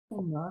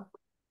on that.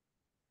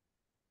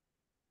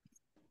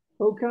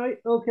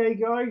 Okay,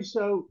 guys.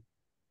 So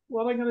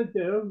what I'm going to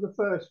do, the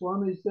first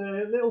one is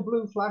the little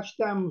blue flash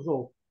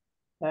damsel.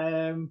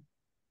 Oh,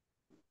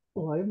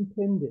 I haven't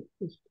pinned it.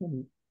 Just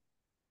pin it.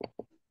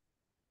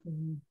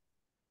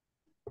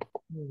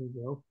 There we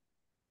go.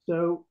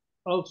 So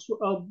I'll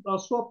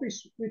swap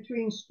this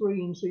between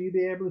screens so you'll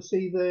be able to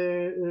see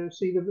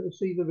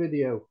the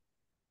video.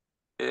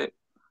 Yeah.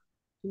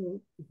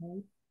 So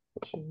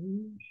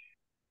change.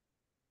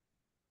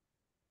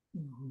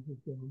 Oh, we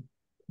go.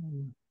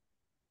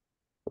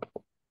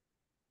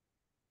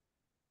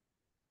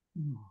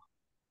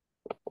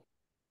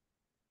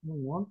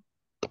 Wrong one.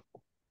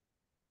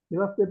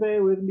 You'll have to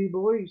bear with me,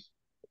 boys.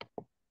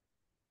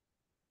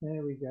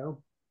 There we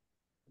go.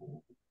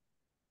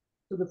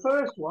 So the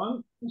first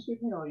one, let's see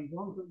my eyes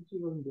on, let me see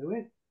what I'm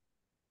doing.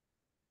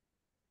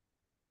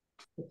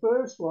 The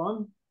first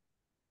one,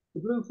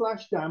 the blue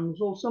flash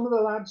damsel, some of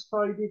the lads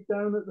tied it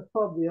down at the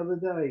pub the other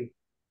day.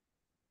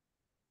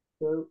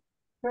 So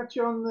catch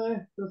on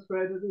the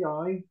thread of the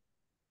eye,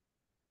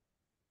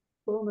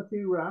 put on a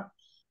few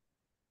wraps,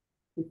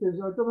 because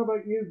I don't know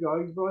about you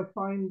guys, but I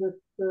find that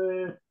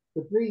the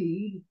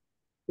bead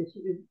is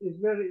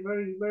very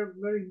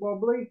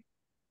wobbly.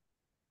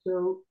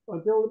 So I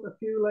build up a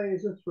few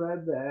layers of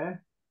thread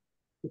there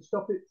to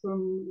stop it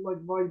from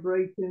like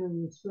vibrating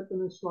and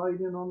slipping and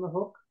sliding on the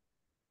hook.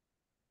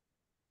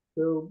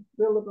 So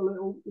build up a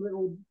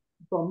little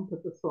bump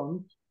at the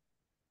front,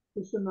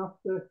 just enough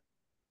to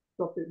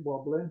stop it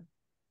wobbling.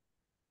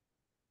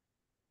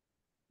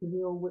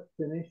 The old whip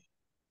finish.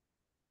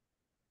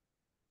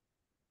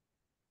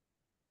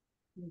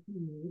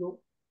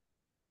 Needle.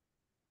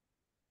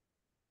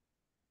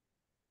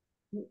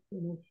 Whip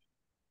finish.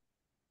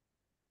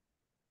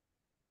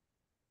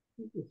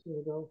 Keep this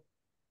thread off.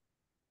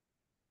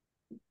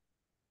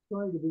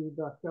 Try to be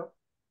back up.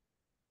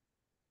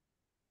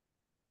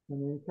 And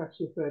then catch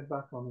your thread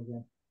back on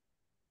again.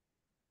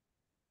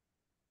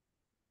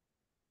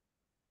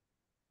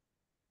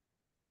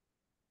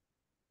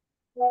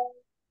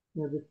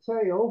 Now the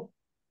tail,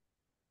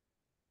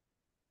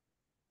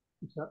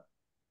 the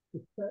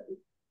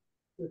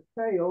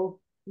tail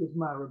is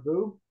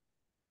marabou.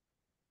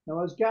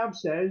 Now as Gab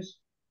says,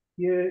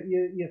 your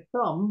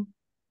thumb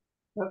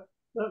up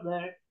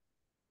there,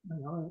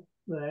 hang on,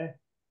 there,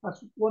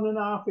 that's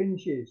 1.5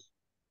 inches.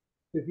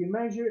 So if you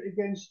measure it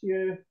against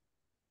your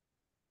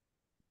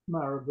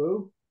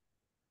marabou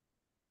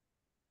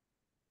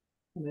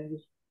and then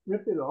just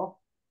rip it off.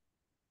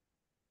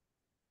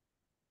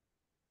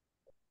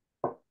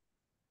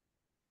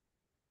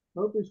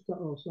 Hope it's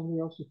oh,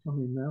 somebody else is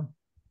coming now.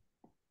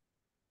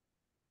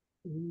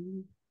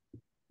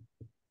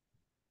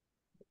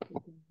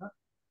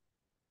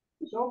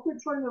 It's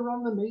awkward trying to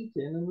run the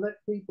meeting and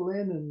let people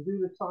in and do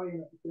the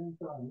tying at the same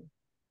time.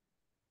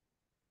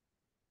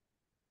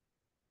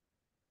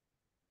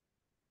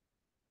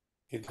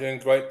 You're doing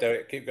great,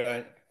 Derek. Keep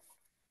going.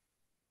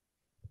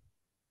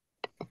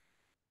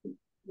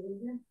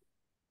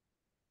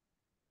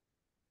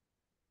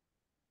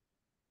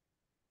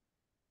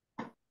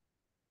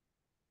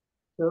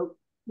 So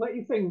let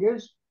your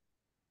fingers,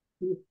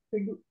 your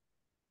finger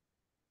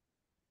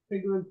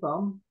and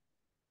thumb,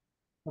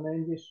 and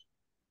then just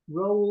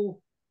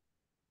roll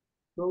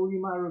your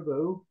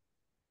marabou,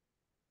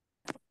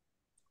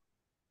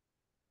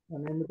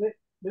 and then the bit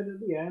at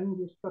the end,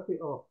 just cut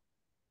it off.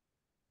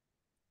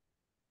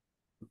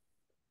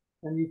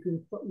 And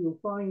you'll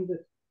find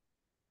that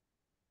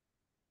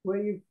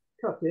where you've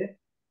cut it,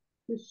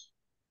 just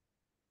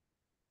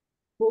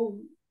pull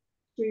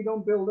so you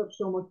don't build up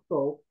so much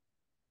bulk.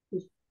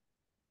 Just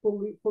pull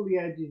the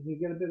edges, and you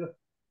get a bit of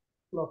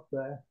fluff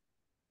there.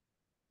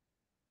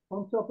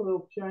 On top of the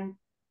hook shank,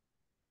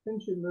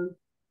 pinch and loop,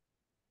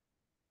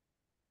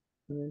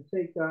 and then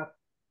take that.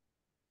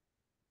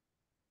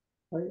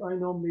 I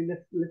normally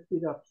lift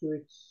it up so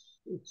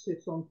it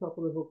sits on top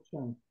of the hook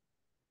shank.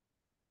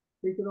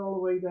 Take it all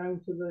the way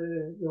down to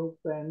the hook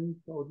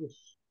bend, or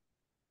just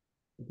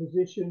a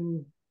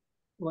position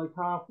like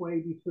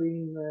halfway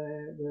between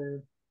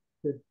the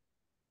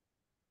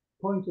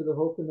point of the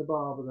hook and the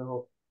barb of the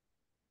hook.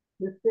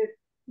 Lift it,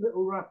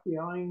 little wrap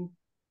behind,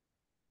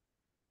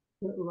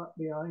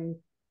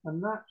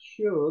 and that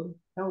should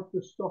help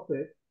to stop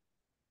it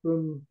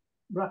from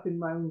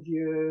wrapping around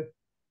your.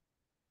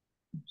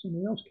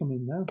 Somebody else come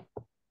in now.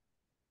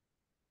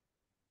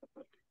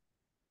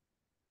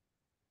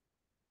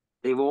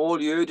 They've all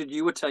heard that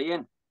you were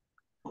tying.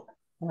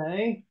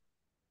 Hey?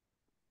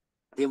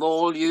 They've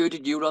all heard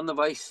that you were on the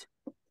vice.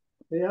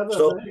 Yeah,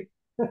 so,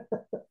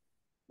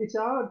 it's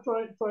hard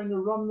trying to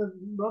run the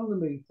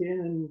meeting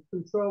and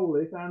control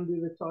it and do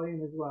the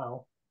tying as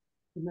well.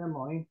 But never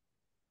mind.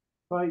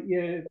 Right,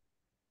 yeah.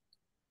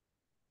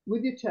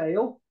 With your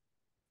tail,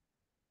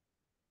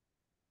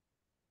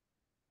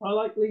 I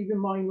like leaving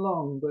mine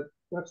long, but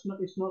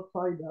it's not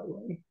tied that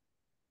way.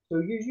 So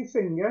use your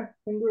finger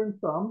and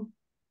thumb,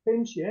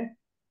 pinch it,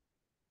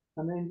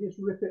 and then just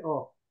rip it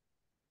off.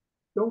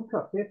 Don't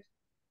cut it,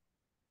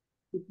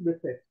 just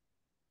rip it.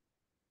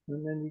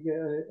 and then you get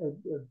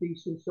a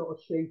decent sort of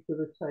shape to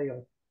the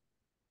tail.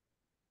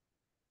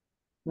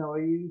 Now I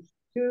use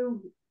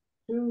two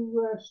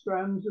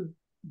strands of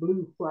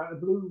blue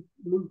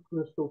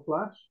crystal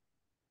flash,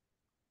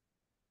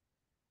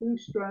 2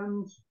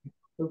 strands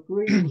of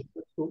green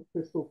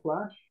crystal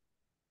flash,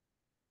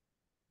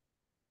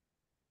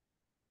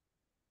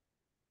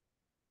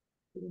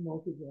 put them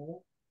all together.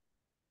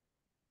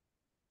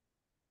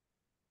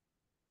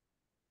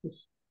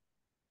 Just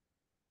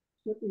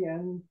at the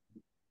end,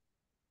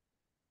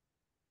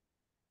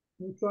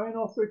 and try and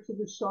offer it to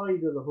the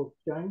side of the hook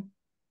shank,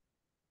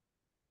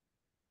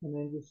 and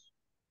then just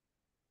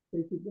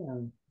take it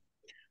down.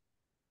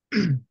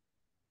 If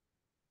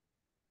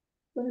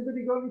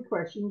anybody got any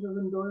questions as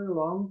I'm going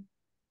along,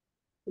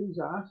 please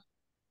ask.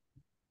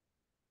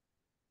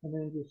 And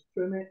then just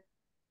trim it.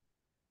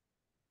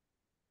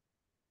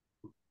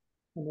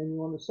 And then you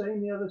want the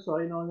same the other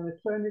side. Now I'm going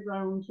to turn it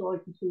round so I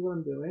can see what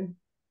I'm doing.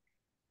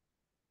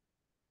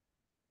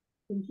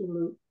 Pinch and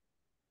loop.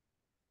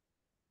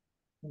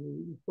 And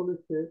you pull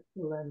it to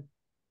the length.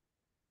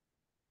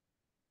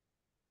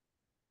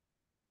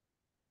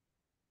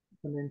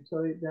 And then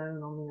tie it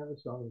down on the other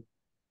side.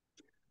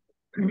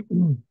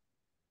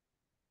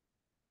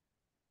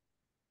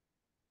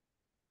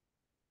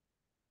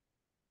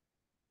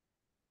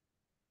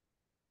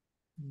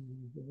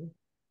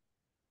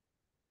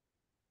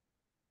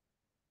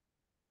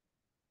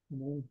 And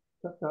then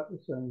cut that the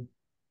same.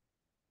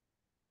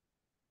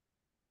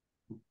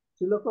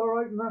 Does it look all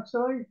right on that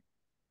side?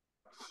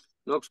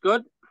 Looks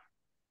good.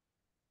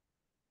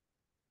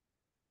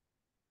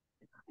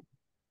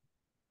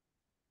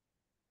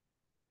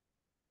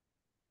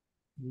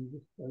 You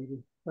just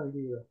tidy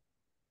it up.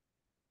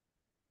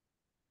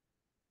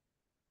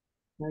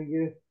 Now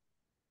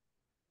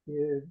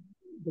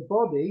the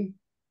body,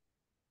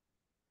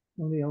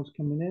 somebody else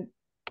coming in.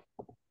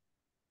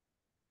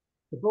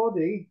 The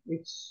body,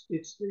 it's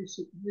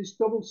this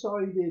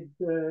double-sided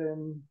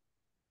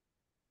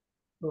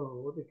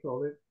what do they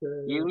call it?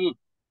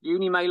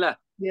 Uni mailer.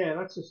 Yeah,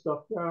 that's the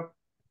stuff.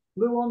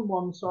 Blue on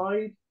one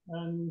side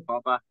and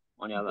Copper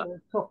on the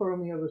other. copper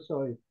on the other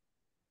side.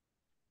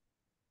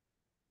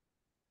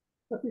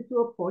 Cut it to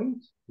a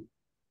point.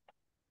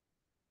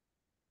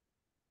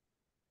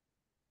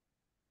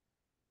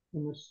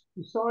 And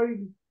the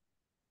side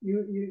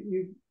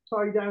you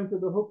tie down to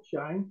the hook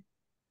shank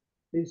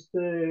is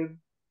the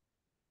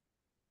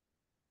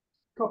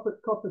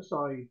copper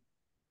side.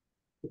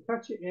 You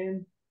catch it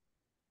in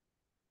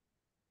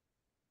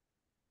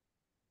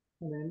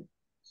and then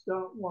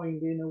start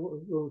winding.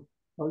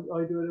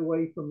 I do it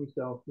away from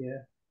myself,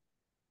 yeah.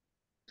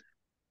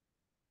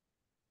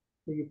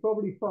 So you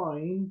probably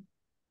find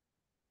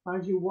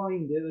as you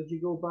wind it, as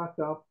you go back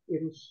up,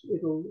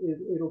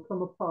 it'll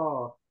come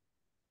apart.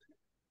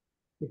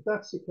 If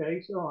that's the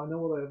case, oh, I know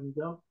what I haven't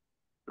done.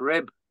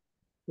 Rib.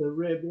 The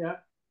rib, yeah.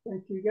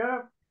 Thank you,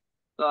 Gav.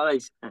 All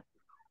right.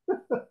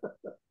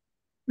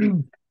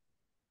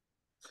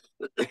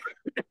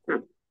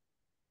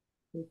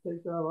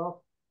 Take that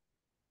off.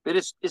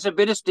 It's a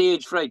bit of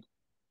stage fright.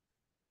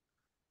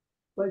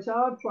 But it's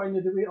hard trying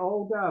to do it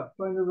all, Gav.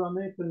 Trying to run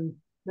it and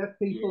let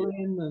people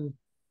in and.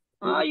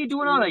 You're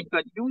doing all right,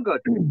 but you're doing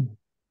good.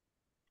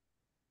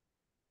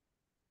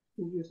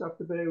 You just have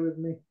to bear with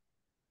me.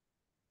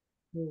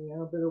 Here we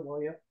are, a bit of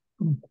wire.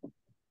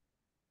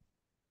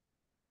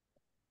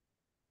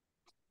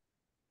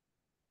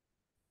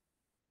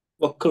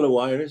 What colour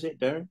wire is it,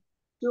 Darren?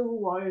 Silver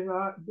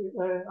wire,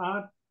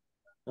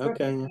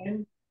 Okay.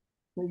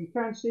 Now you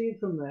can't see it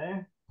from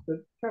there, but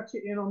catch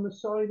it in on the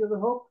side of the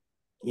hook.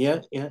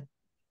 Yeah. And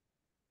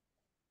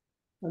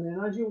then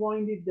as you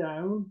wind it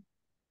down,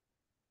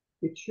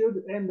 it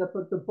should end up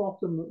at the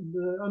bottom,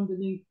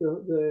 underneath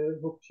the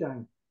hook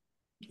shank.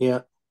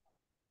 Yeah.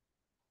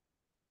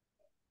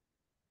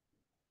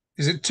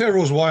 Is it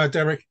Tyrrell's wire,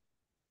 Derek?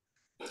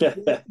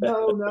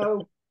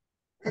 No.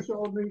 Just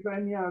ordinary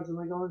vineyards and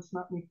they go and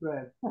snap me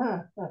thread.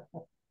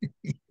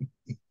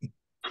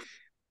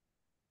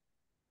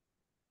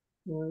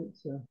 Right,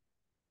 so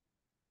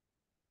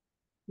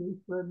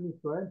thread me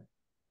thread.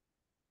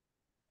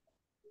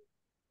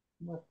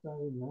 What's that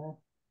in there?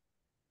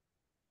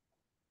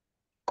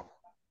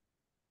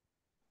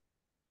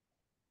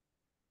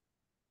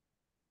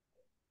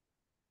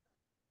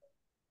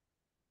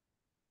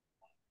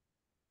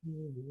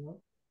 There we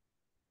go.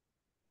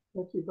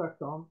 Let's get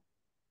back on.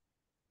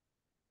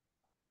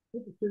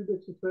 Put the 2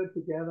 bits of thread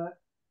together.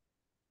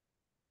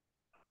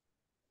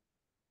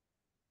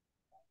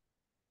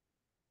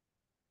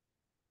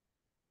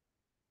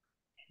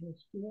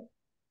 Let's do it.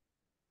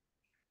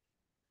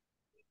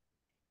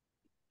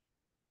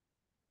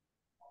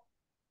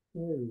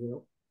 There we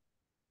go.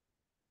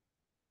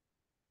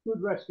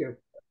 Good rescue.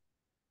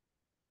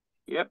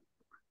 Yep.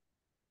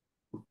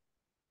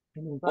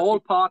 All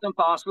part and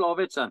parcel of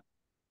it, son.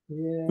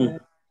 Yeah.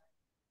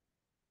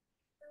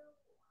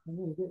 And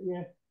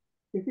then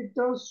if it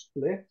does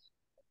split,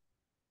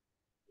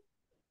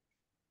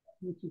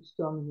 which it's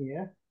done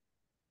here,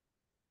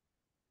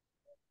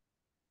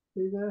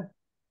 see the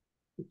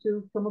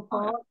 2 come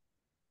apart.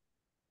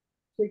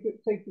 Take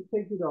it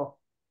off.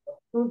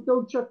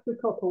 Don't chuck the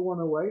copper one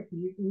away, because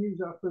you can use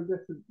that for a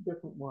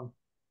different one.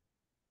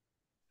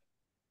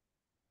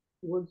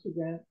 Once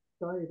again,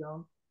 try it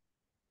on.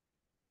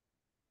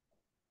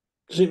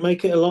 Does it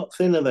make it a lot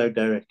thinner though,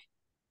 Derek?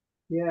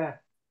 Yeah.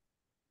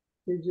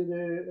 Gives it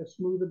a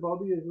smoother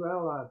body as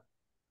well, lad.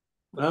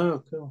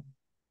 Oh, cool.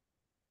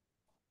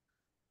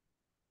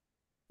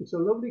 It's a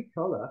lovely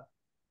colour.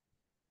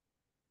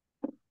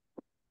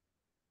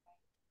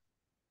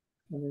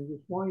 And then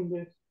just wind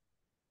it.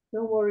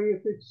 Don't worry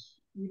if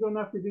you don't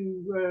have to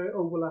do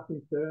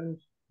overlapping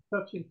turns.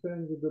 Touching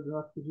turns are good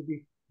enough because you'll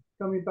be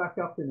coming back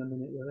up in a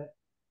minute with it.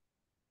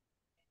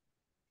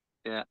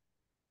 Yeah.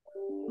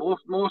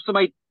 Most of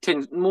my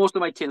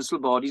tinsel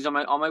bodies on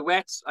my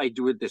wets, I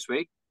do it this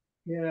way.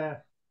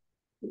 Yeah.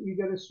 But you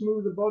get a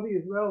smoother body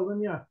as well,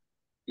 don't you?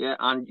 Yeah,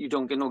 and you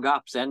don't get no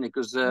gaps then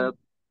because the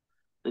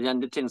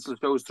end of tinsel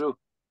shows through.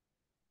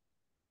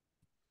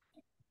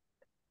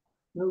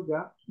 No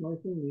gaps,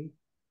 nice and neat.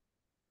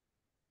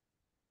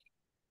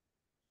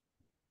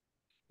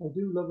 I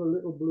do love a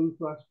little blue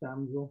flash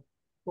damsel.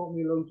 Bought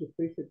me loads of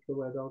fish at the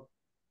Red Dog.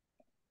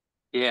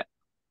 Yeah.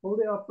 Hold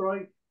it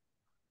upright.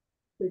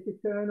 Take a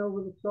turn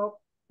over the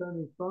top, turn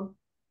in front,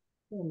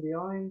 turn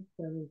behind,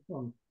 turn in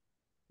front.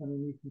 And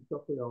then you can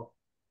chop it off.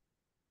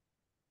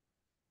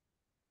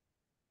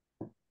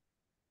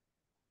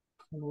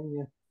 And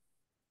then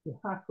you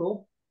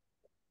hackle.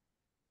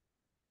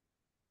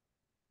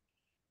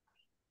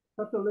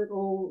 Cut a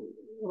little,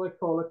 what I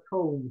call a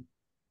comb.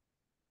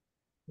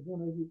 I don't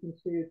know if you can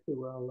see it too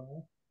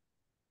well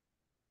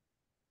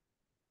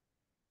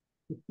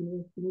there.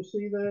 Can you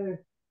see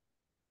the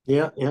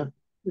Yeah. the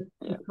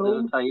Yeah,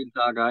 comb?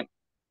 the guy.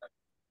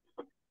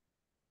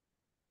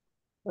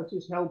 That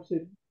just helps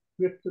it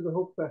grip to the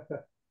hook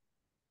better.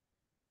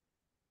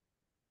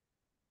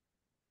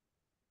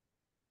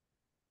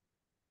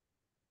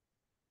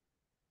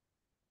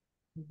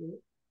 I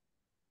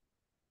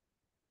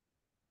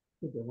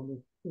don't want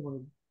to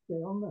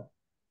stay on there.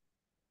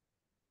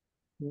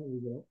 There we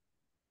go.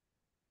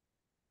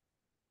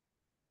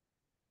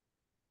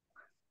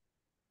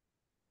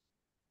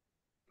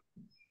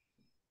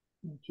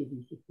 That should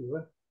be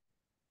secure.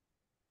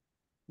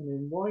 And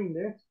then wind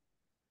it.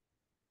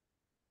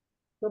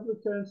 A couple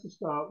of turns to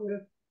start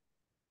with.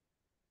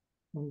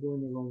 I'm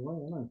going the wrong way,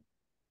 aren't I?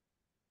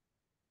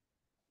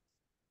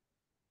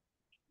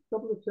 A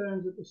couple of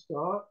turns at the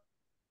start.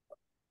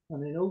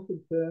 And then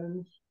open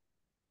turns.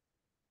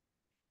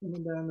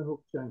 Coming down the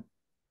hook shank.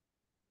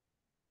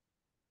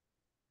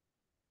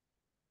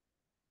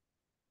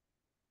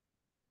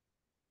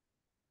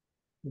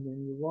 And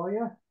then your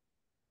wire.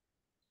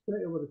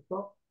 Straight over the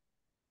top.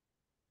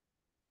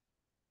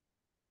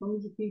 As long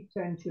as you keep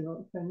tension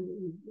on it,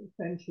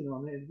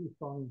 it'll be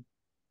fine.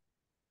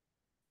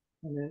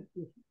 And then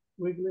just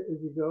wiggle it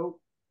as you go.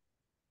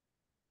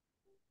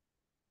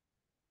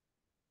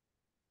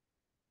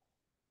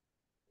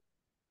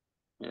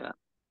 Yeah.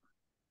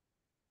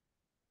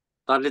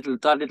 That little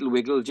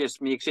wiggle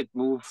just makes it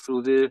move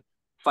through the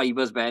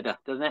fibers better,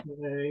 doesn't it?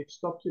 It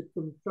stops it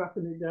from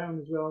trapping it down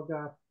as well,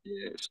 Gav.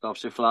 Yeah, it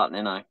stops it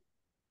flattening out.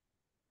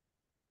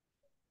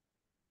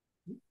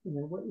 And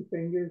then wet your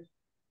fingers,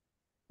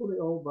 pull it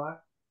all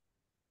back.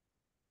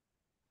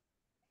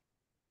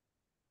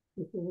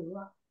 Just like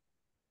that.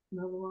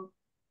 Another one.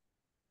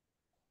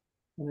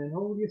 And then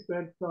hold your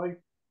thread tight,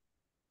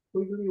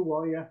 wiggle your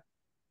wire,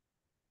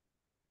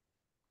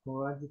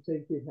 or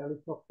agitate your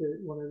helicopter,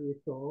 whatever you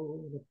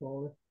call it.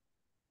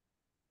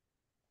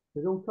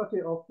 So don't cut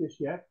it off just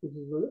yet, because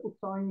there's a little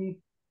tiny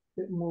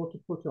bit more to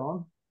put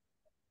on.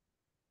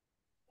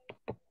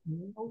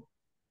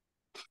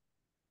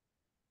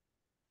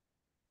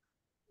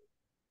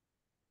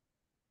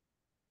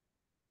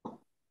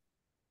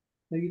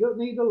 Now you don't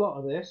need a lot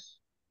of this.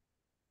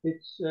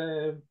 It's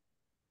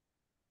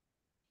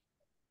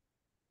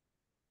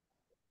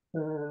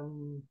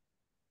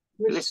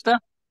Blister?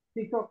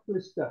 peacock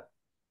blister.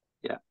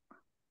 Yeah.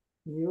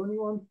 And you only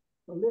want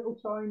a little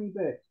tiny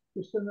bit,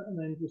 just and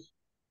then just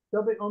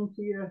dub it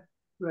onto your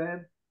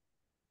thread.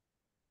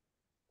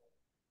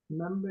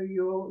 Remember,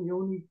 you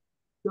only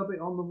dub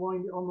it on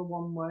wind it on the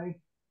one way.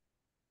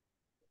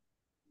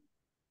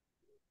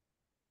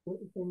 Put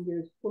your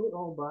fingers, pull it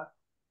all back,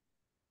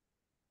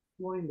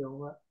 wind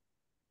over.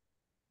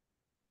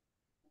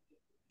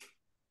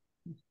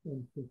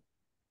 And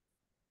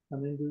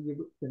then do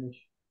your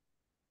finish.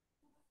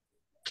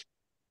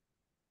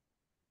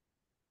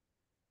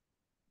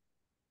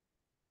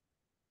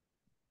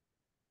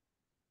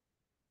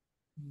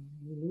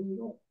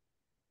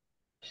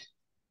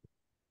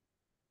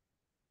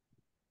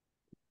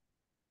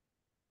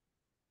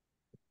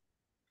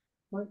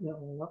 Tighten it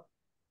all up.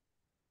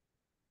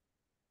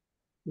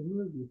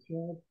 Remove your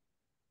thread.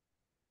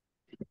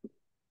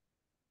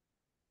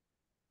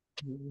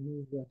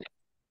 Remove the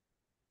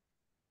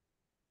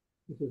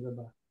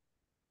back.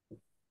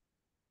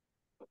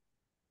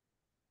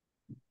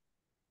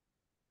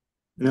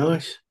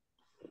 Nice.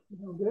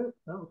 That'll do.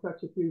 That'll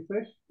catch a few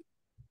fish.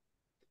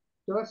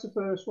 So that's the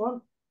first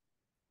one.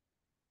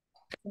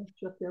 Let's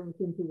chuck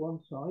everything to one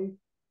side.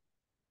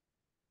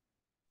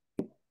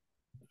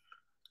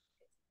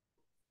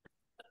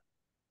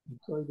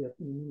 Side up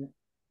in a minute.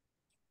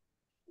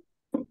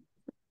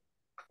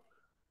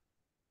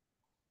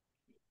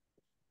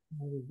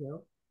 There we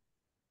go.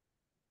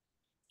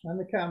 And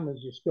the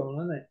camera's just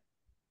gone,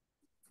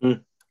 isn't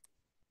it?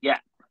 Yeah.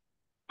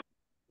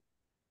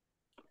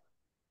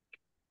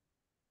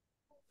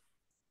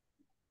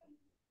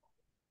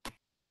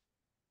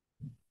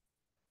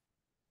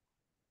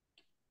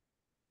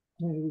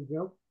 There we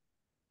go.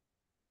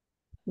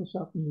 What's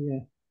happening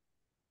here?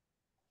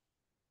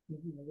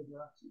 Maybe another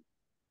glasses.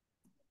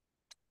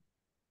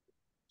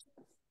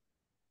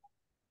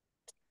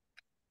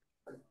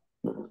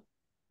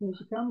 Where's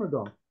the camera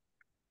gone?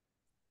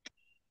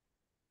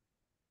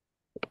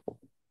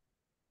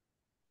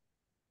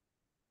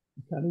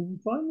 I can't even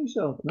find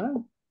myself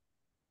now.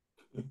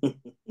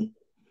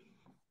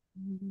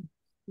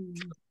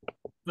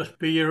 Must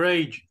be your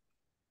age.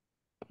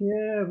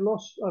 Yeah, I've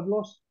lost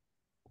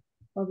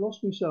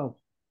myself.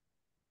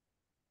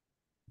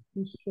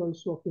 Let's try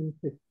swapping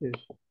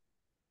pictures.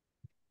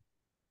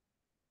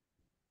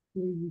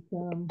 Here you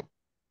can.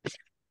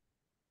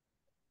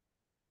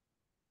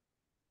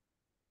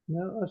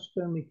 No, let's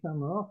turn my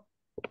camera off.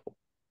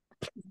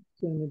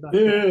 Turn it back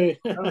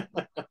on.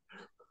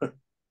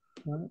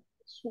 Right.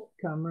 Swap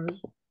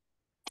cameras.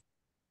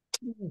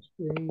 Let's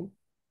see.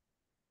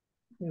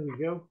 There we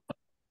go.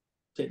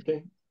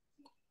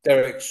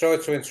 Derek, sorry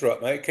to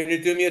interrupt, mate. Can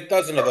you do me a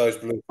dozen of those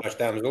blue flash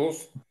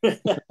damsels?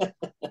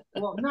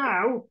 What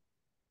now?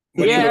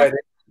 When Yeah. you're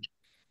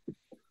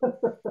ready.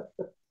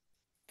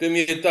 Do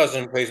me a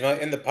dozen, please,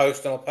 mate, in the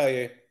post, and I'll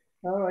pay you.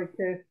 All right,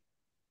 kid.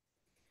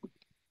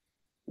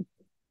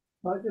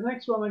 Right, the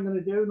next one I'm going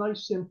to do,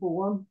 nice simple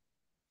one.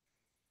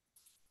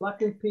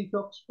 Black and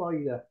Peacock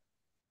Spider.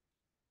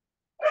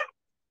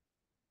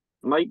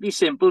 Might be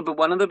simple, but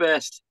one of the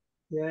best.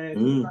 Yeah,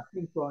 it's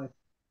cracking fly.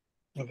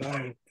 I've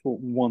only caught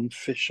one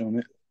fish on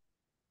it.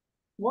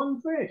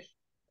 One fish.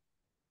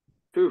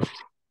 Oof.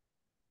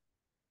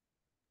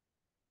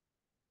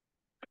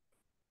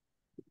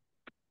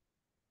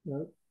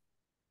 No.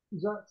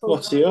 Is that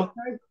What's the up?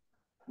 okay?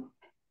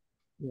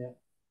 Yeah.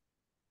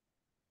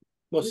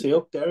 What's the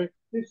up, Derek?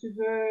 This is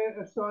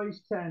a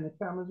size 10, a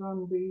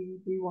Amazon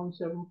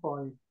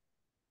B175.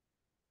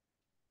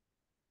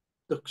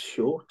 Looks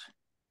short.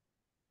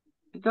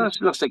 It does.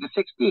 Looks like a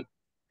 60.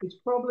 It's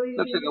probably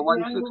Looks like a the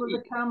angle of 160.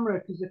 the camera,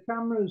 because the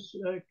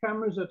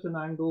camera's at an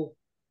angle.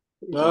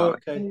 It's Oh, on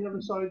okay. the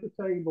other side of the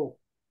table.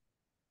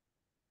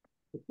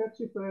 So catch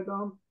your thread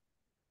on.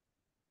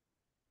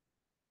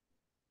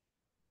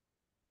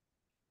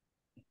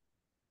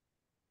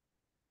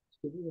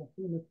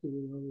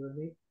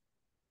 Already.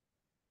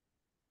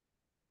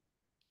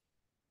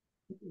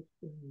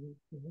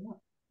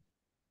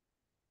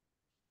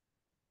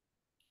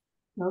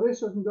 Now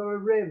this hasn't got a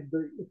rib,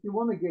 but if you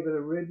want to give it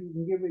a rib, you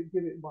can give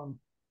it one.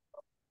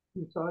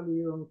 Entirely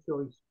your own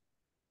choice.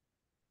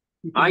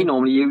 I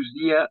normally use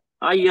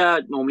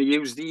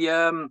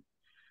the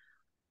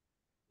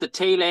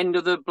tail end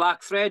of the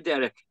black thread,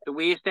 Derek, the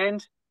waist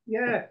end.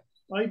 Yeah,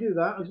 I do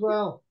that as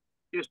well.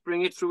 Just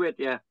bring it through it,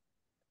 yeah.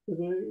 But,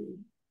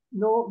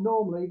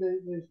 normally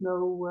there's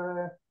no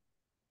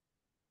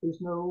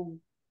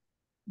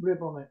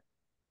rib on it.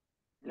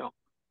 No.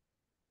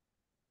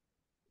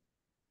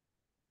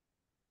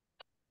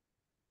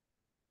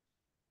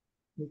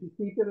 If you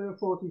keep it at a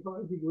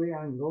 45-degree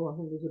angle, I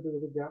think there's a bit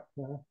of a gap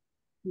there.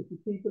 If you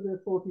keep it at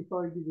a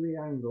 45-degree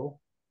angle,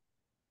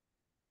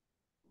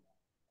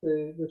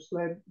 the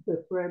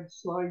thread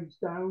slides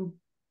down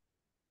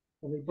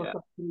and they butt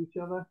up to each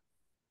other.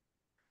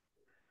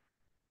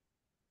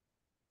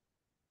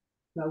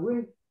 Now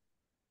with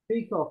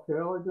Peacock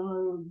Curl, I don't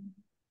know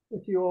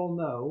if you all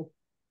know,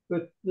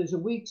 but there's a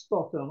weak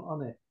spot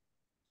on it.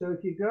 So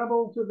if you grab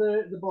hold to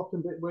the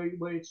bottom bit where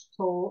it's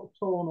torn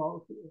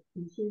off,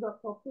 can you see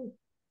that properly?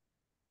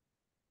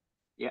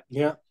 Yeah.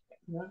 Yeah.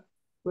 Yeah.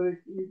 But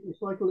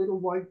it's like a little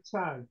white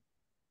tag.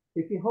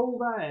 If you hold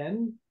that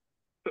end,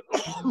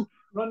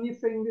 run your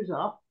fingers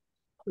up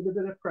with a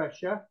bit of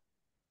pressure,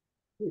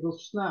 it'll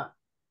snap.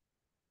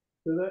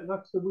 So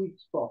that's the weak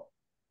spot.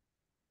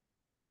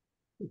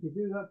 If you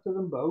do that to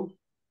them both,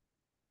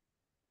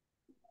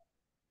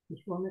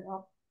 just run it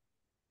up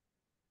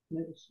and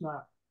it'll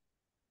snap.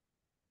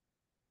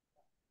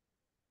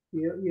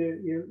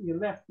 You're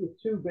left with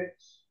two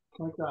bits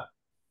like that.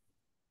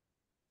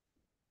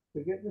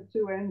 So get the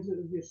two ends that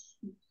are just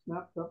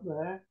snapped up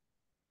there.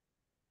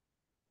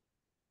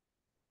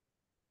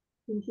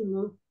 Pinch and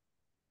move.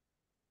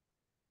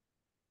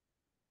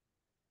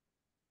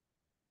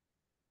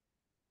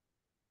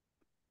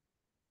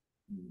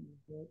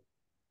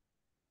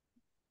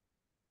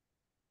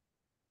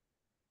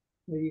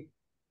 To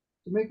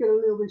make it a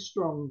little bit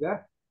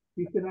stronger,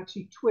 you can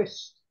actually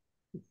twist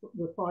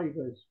the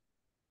fibres.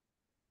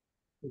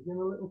 So give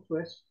a little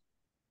twist,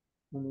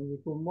 and then you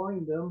can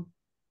wind them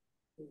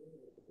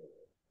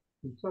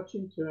and touch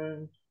and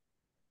turn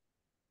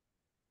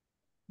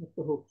with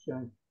the hook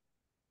shank.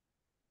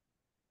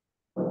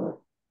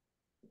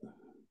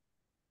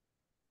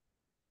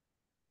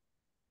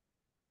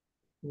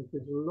 It's a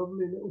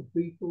lovely little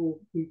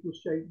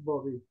beetle-shaped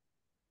body.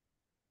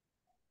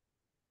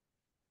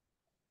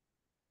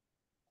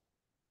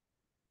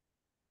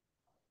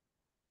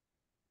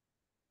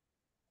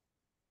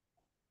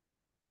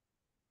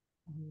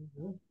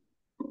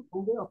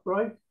 Hold it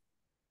upright.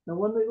 Now,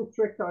 one little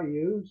trick I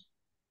use,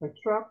 I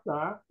trap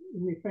that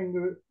with my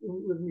finger,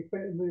 with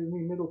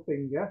my middle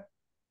finger.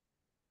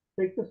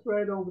 Take the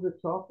thread over the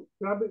top,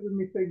 grab it with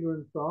my finger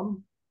and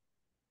thumb.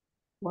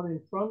 One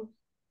in front,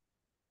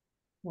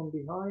 one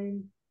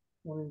behind,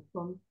 one in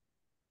front,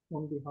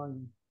 one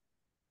behind.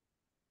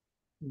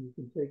 And you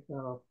can take that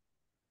off.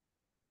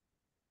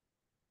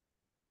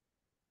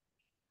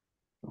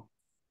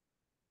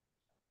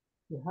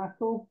 The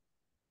hackle.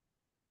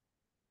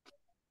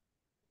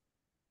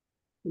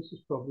 This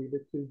is probably a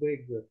bit too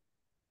big, but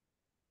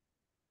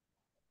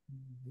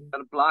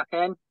Got a black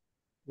hen,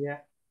 yeah.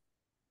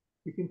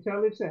 You can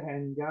tell it's a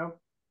hen, Gav.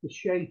 The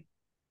shape.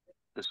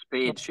 the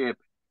spade shape.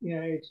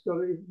 Yeah,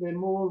 they're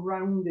more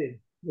rounded,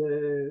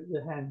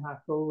 the hen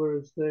hackle,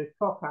 whereas the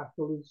cock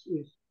hackle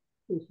is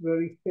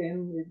very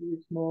thin.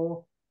 It's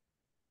more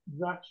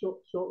that sort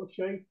of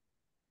shape.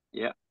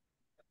 Yeah.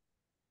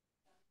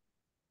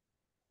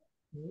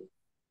 Tie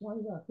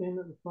that in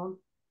at the front.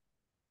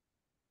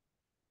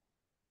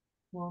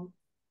 One,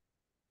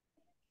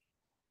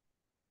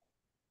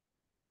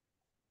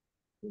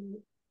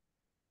 two,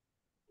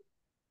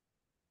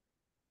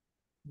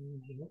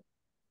 three.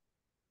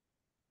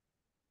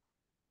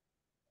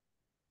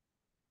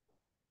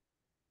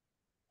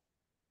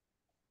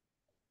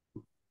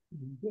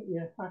 Get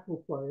your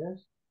hackle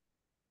pliers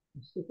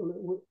and stick a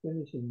little whip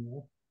finish in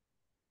there.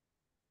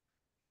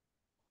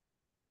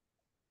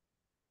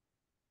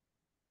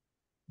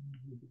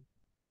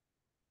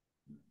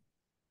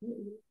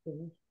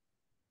 Finish.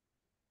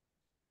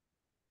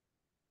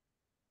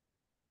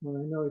 Well,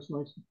 I know it's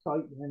nice and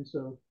tight then,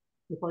 so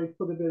if I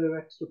put a bit of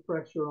extra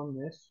pressure on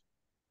this,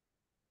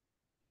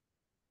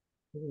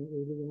 it ain't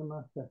really gonna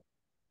matter.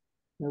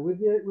 Now with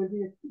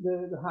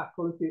the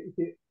hackle, if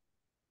you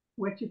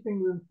wet your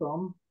finger and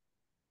thumb,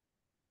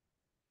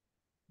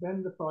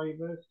 bend the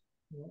fibres,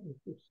 yeah, it's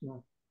just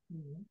snap.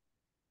 Yeah.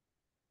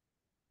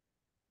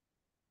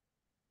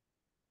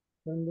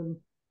 Bend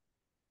them.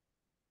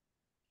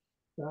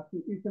 That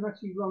you can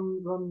actually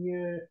run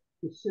your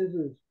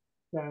scissors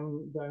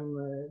down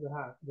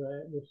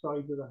the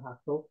side of the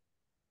hackle,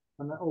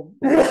 and that'll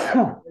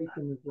break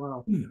them as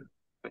well.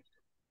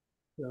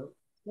 So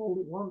hold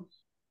it once.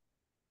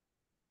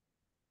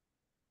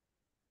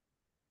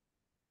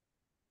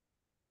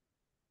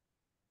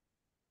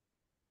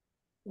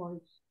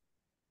 Twice.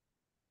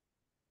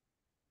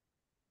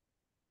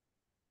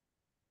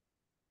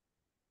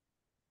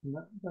 And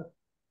that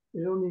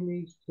it only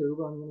needs two,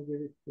 but I'm going to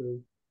give it three.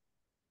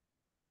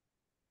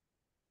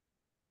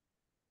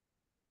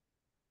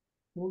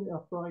 Hold it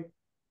upright.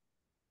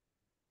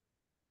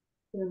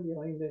 Turn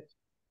behind it.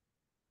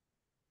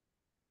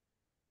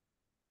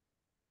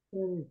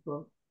 Turn in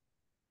front.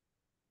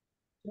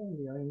 Turn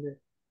behind it.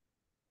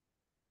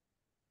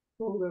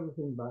 Fold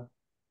everything back.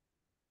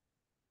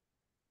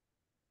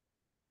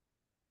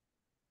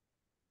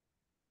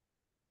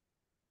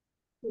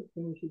 Quick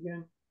finish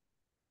again.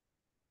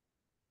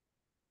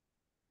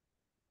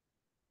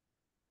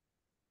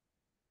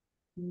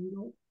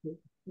 Nope.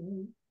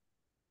 Turn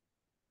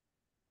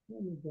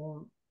it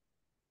down.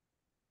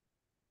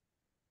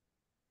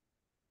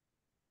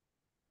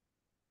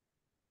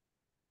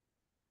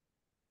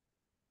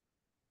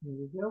 There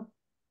we go.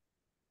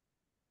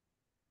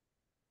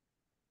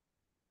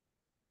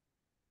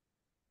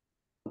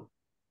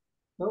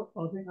 Oh,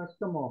 I think that's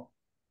come off.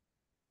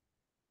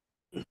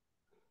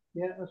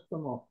 Yeah, that's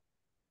come off.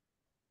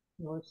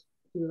 Now let's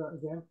do that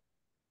again.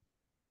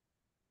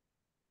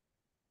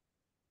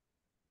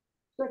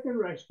 Second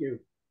rescue.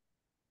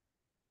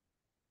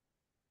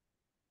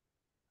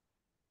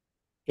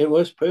 It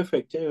was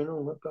perfect too. No,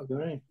 look got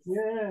great.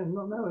 Yeah,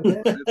 not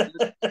nowadays.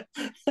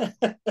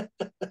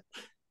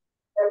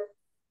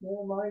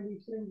 Never mind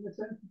these things. They're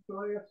sent to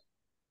try us.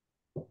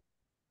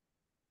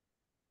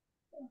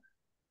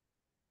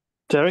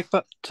 Derek,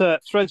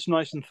 that thread's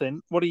nice and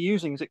thin. What are you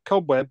using? Is it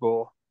cobweb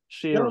or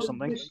shear or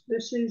something?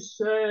 This is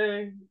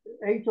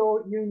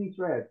 8/0 uni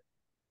thread.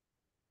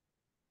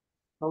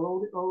 I'll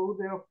hold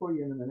it up for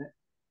you in a minute.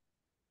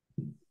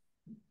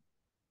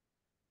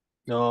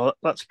 No,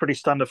 that's pretty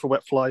standard for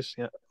wet flies.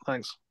 Yeah,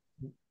 thanks.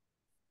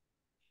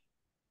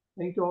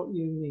 8/0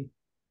 uni.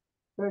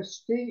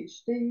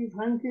 Steve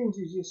Hankins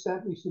has just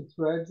sent me some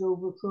threads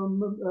over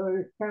from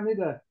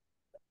Canada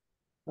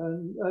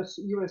and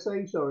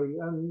USA, sorry,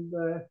 and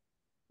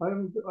I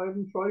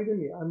haven't tried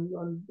them yet. I'm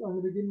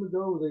going to give them a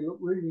go. They look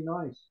really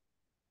nice.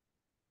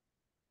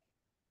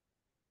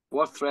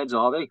 What threads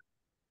are they?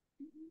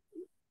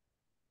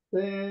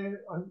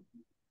 They're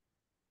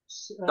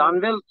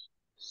Danville?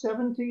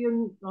 70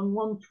 and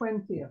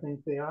 120, I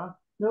think they are.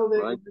 No,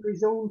 they're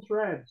his own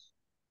threads.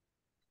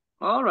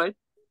 All right.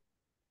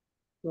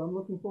 So I'm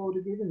looking forward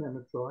to giving them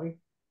a try.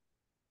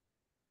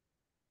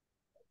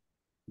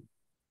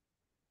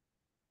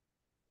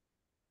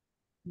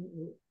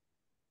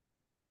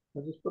 I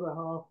just put a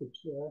half inch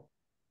there.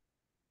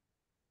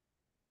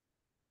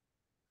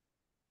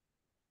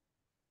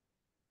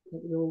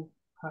 Get the old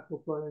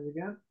hackle pliers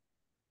again.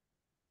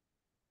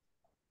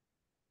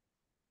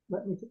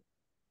 Let me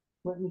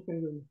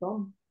finger and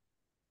thumb.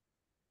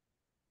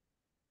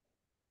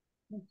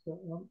 That's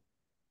that one.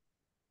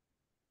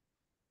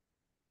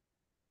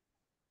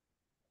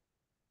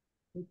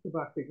 Take the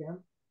back again.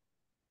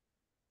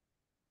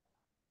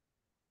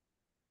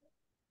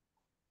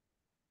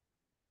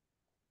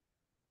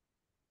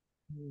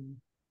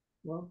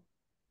 Well,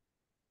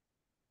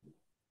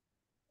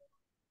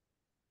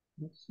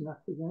 let's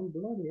snap again.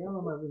 Bloody hell,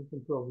 I'm having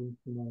some problems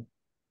tonight.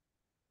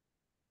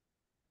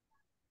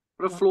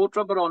 Put a float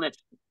rubber on it.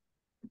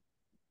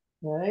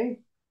 Hey?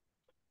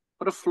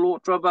 Put a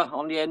float rubber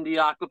on the end of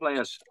your hackle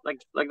pliers,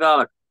 like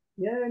that.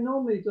 Yeah,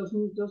 normally it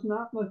doesn't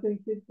happen. I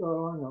think it.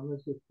 Oh, hang on.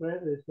 There's a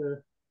thread.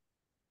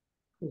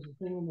 There's a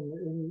thing in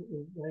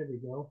there we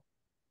go.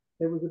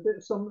 There was a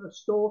bit of a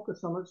stalk or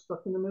something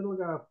stuck in the middle,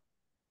 Gav.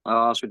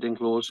 Ah, so it didn't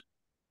close.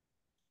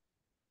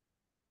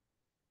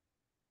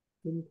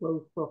 Didn't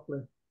close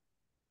properly.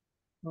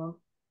 One.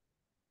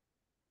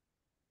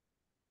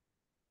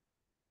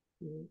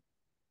 Two.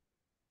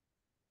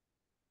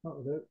 That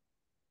was it.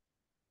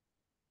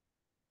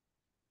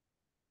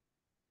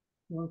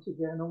 Once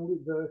again, hold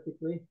it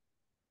vertically.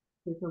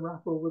 Take a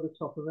wrap over the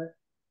top of it.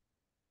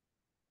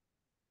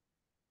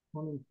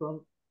 One in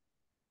front,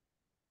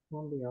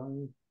 one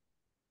behind.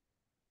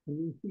 And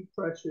you keep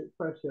pressure.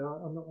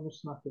 I'm not going to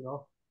snap it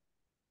off.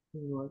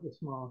 You like the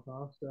smart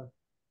ass, so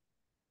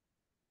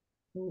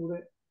hold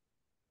it.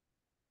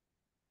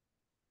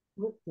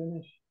 Flip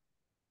finish.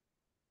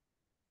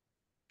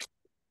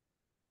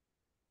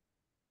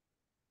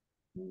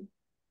 One,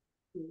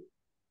 two,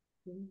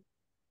 three.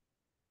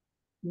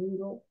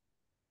 Needle.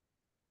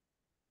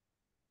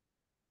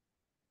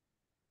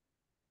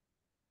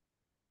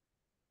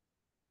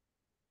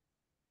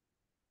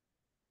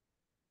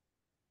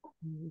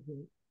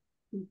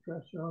 Keep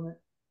pressure on it.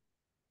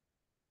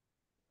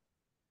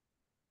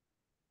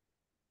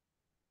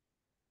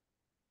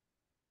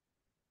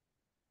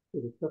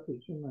 Bit of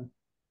cuppage, shouldn't I?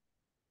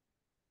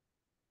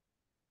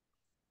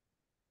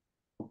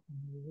 There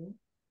we go.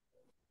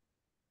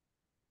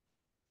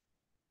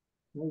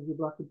 There's your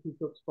Black and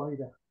Peacock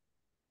Spider.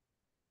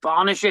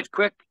 Varnish it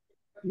quick.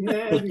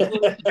 Yeah,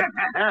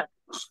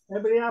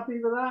 everybody happy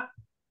with that?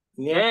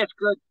 Yeah, it's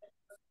good.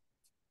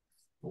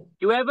 Do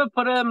you ever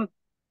put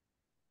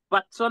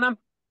butts on them?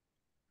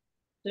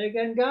 Say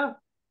again, Gav?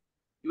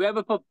 You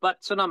ever put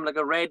butts on them, like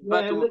a red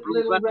butt or a blue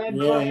little butt? red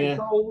Yeah, butt, yeah.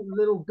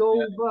 little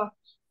gold butt.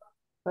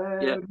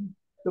 Yeah.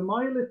 The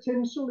Myla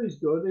tinsel is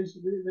good.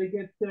 They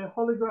get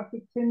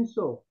holographic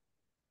tinsel,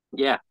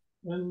 Yeah.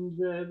 and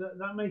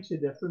that makes a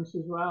difference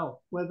as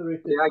well. Whether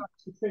it Yeah,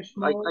 attracts the fish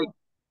more.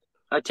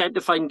 I tend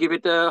to give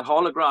it a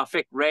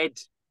holographic red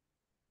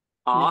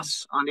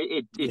arse, and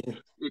it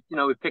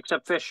it picks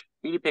up fish.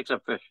 Really picks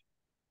up fish.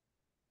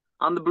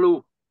 And the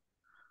blue.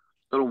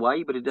 Don't know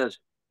why, but it does.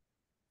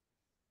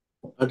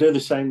 I do the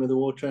same with the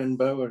water end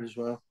boa as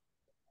well.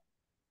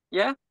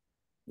 Yeah.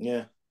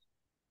 Yeah.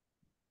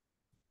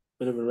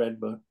 Bit of a red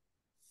bud.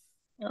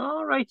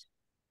 All right.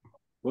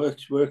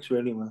 Works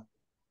really well.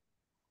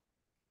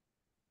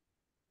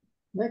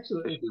 Next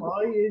little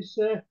fly is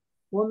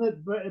one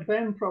that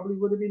Ben probably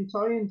would have been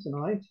tying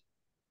tonight.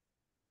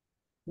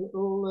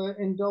 Little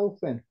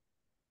Endolphin.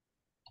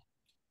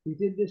 We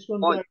did this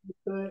one down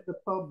at the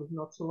pub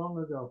not so long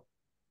ago.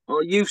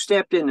 Well, you've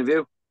stepped in, have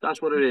you?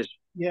 That's what it is.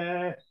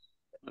 Yeah.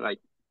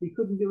 Right. We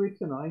couldn't do it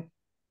tonight.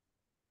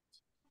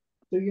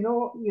 So you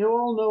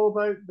all know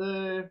about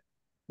the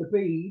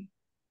bead.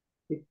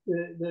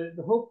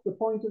 The hook, the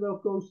point of the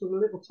hook goes to the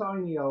little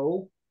tiny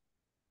hole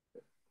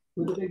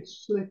with a big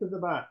slit at the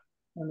back,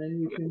 and then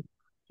you can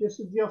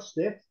just adjust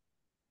it.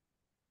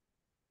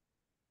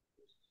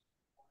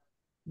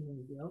 There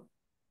we go.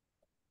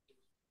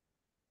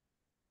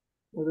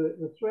 Well,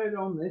 the thread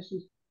on this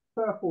is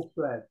purple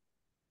thread.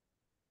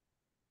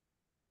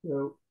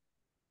 So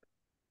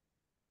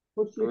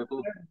push your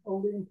thread,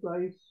 hold it in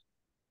place,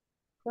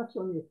 catch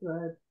on your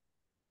thread,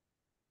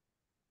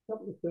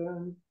 couple of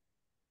turns.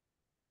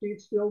 See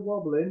it's still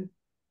wobbling.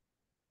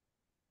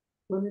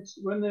 When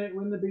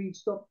the bead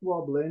stops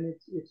wobbling,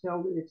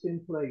 it's in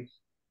place.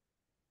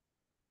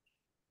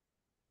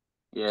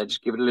 Yeah,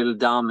 just give it a little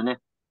dam in it.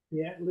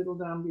 Yeah, a little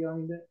down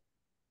behind it.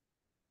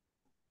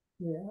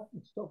 Yeah,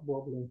 it stopped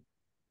wobbling.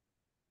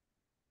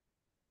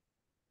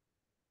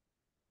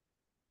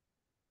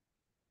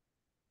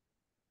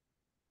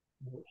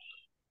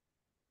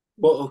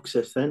 What hook's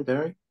this then,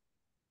 Derek?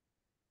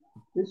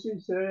 This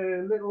is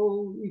a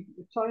little,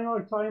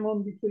 I tie them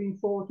on between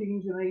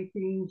 14s and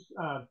 18s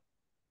add.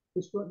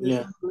 This one's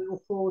a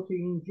little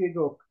 14 jig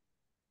hook.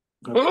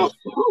 Okay.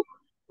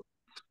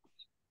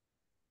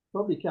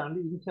 Probably can't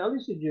even tell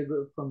it's a jig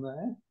hook from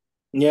there.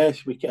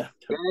 Yes, we can.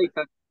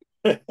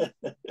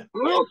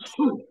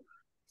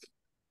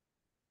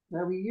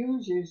 Now we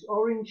use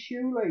orange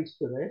shoelace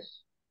for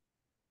this,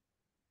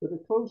 but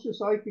the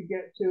closest I could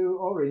get to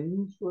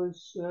orange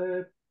was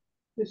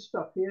this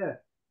stuff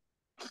here.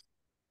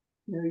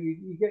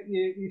 You get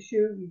your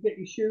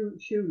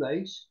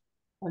shoelace,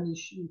 and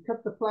you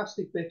cut the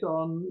plastic bit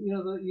on,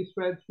 that you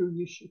thread through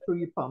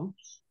your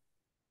pumps.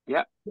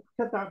 Yeah.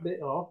 Cut that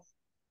bit off,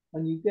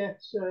 and you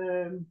get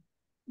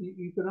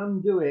you can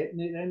undo it,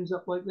 and it ends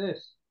up like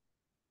this.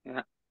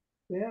 Yeah.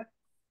 Yeah.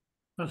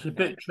 That's a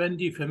bit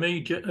trendy for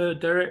me,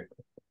 Derek.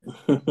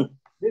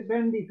 Bit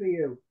bendy for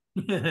you.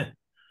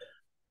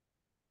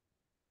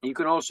 You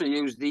can also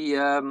use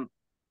the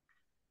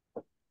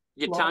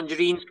your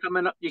tangerines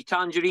coming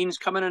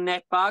in a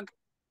net bag.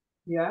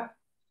 Yeah.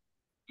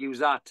 Use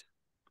that.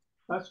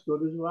 That's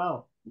good as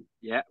well.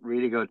 Yeah,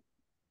 really good.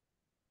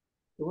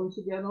 So once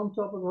again, on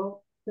top of the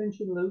hook, pinch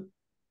and loop.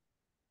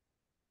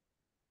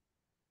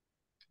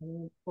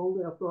 And hold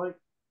it upright.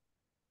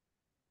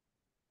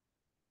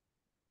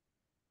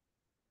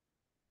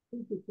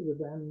 Pinch it to the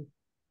bend.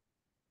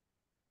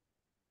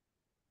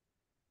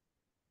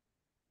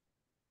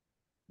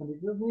 And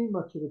it doesn't need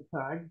much of a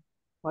tag.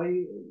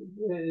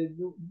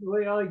 The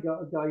way I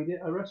guide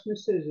it, I rest my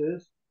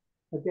scissors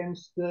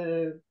against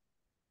the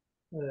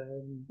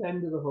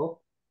end of the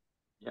hook.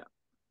 Yeah.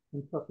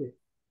 And cut it.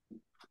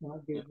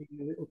 That gives me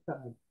a little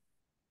tag.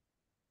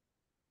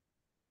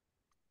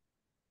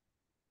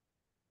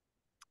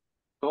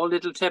 All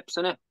little tips,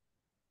 innit?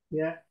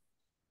 Yeah.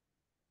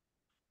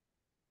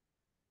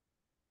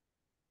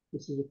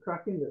 This is a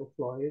cracking little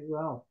fly as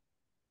well.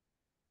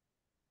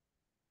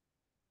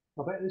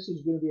 I bet this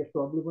is going to be a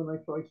problem when I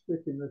try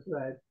splitting the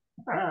thread.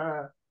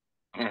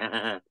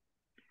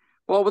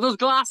 Well, with those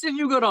glasses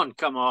you got on,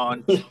 come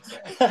on.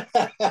 I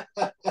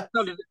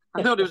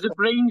thought it was a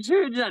brain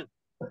surgeon.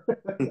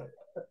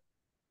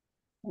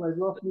 I've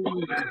lost my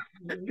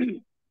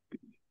needle.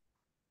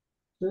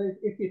 So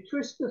if you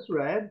twist the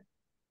thread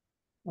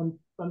and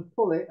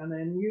pull it, and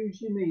then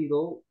use your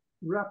needle,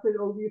 wrap it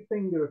over your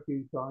finger a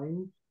few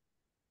times.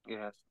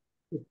 Yes.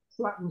 It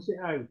flattens it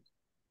out,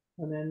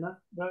 and then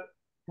that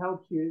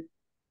helps you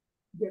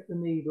get the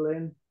needle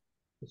in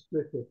to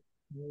split it.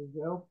 There you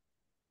go.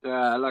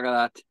 Look at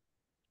that.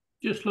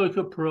 Just like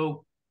a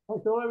pro. I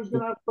thought I was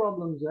going to have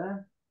problems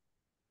there.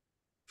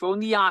 If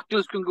only the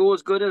Arclas can go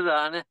as good as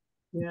that, innit?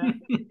 Yeah.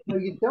 Now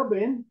you dub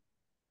in,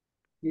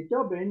 you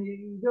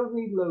don't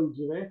need loads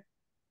of it,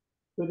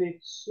 but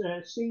it's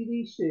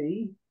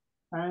CDC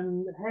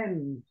and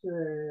hens.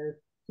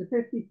 It's a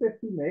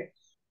 50-50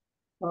 mix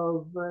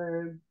of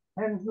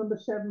hens number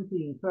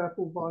 17,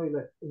 purple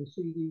violet, and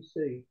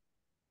CDC.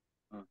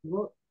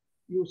 Look,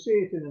 you'll see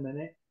it in a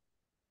minute.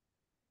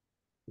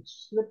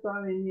 Slip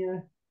that in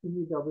your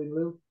dubbing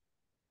loop.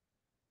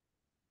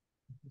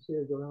 You can see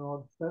I've got an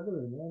odd feather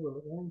in there,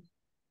 but then.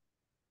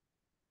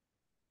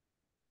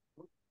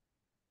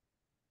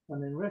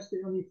 And then rest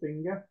it on your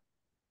finger.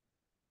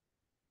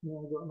 Yeah,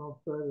 I've got an odd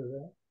feather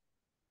there.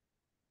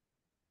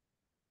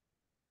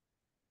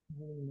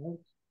 Very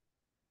nice.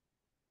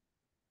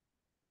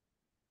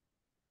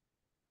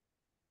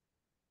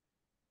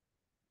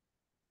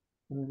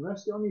 And then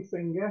rest it on your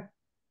finger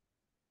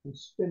and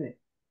spin it.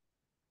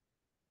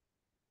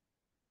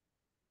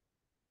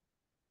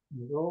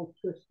 And it all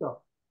twist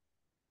up.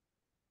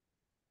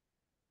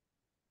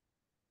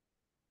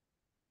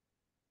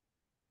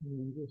 And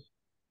then just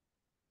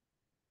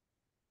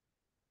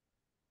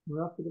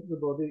wrap it up the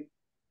body.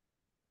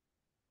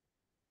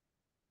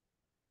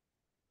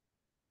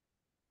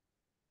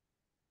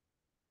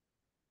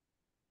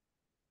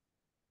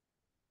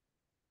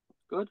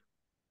 Good.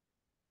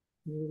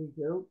 Here we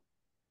go.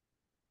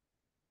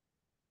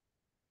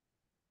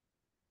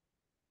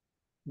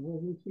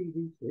 There's your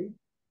CDC.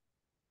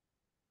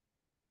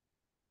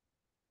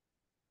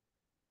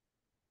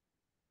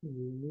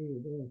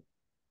 And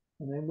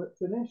then whip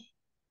finish.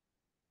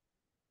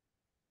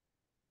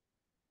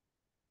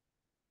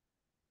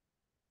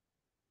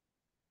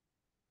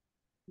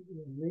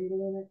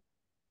 Needle in it.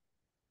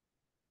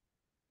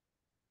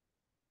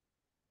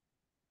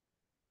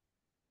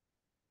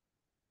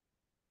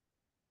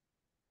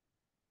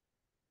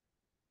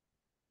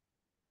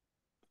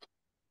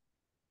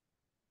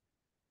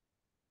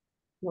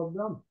 Job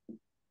done.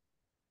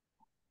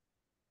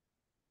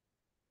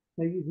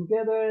 Now you can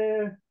get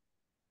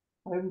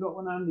I haven't got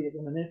one handy at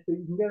the minute, but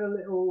you can get a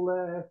little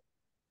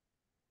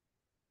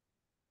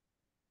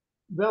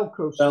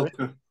Velcro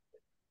strip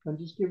and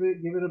just give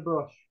it a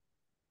brush.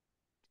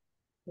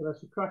 So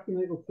that's a cracking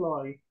little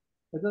fly.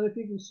 I don't know if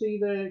you can see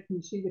the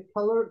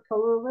color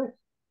of it?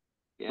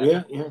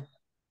 Yeah.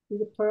 See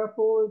the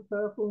purple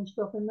and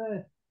stuff in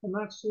there? And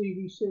that's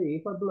CVC.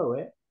 If I blow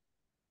it,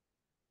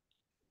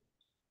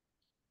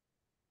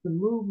 the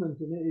movement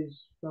in it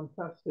is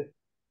fantastic.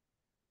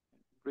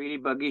 Really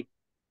buggy.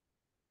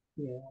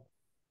 Yeah.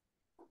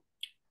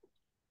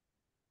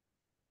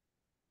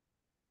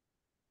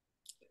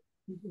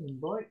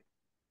 Bite.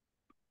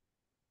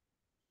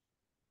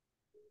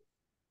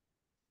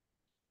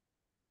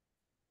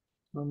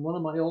 And one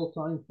of my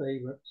all-time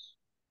favorites.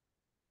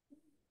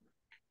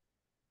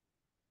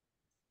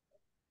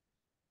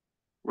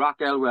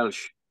 Raquel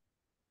Welsh.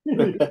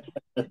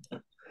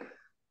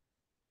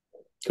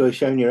 So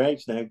showing your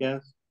age now,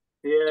 Gaz.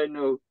 Yeah, I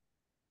know.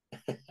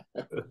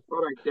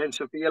 Thought right then,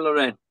 Sophia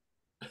Loren.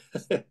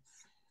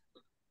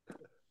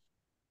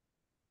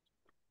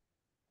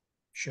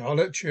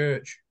 Charlotte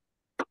Church.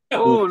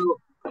 Oh,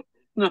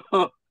 no.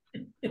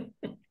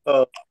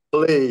 Oh,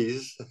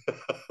 please.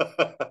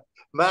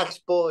 Max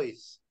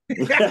Boyce.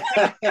 Each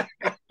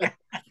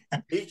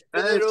to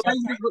their own.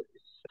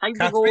 Time to go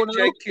Catherine now.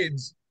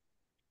 Jenkins.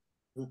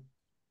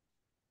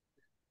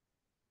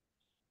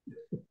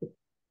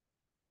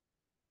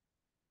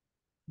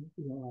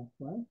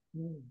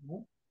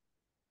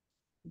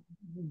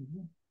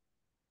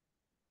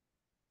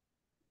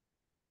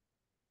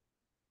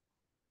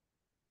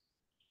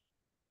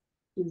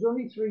 There's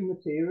only 3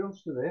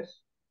 materials for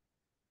this.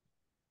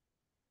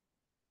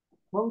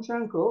 One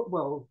shank up,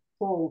 well,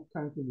 4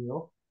 counting me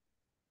up.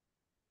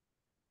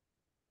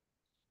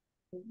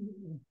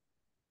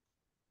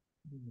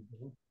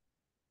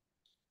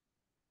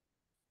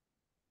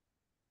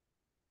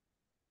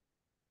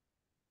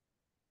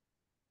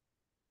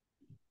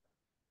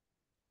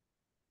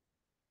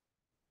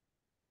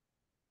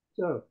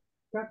 So,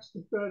 catch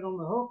the thread on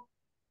the hook.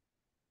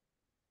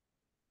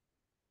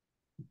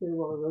 I'll tell you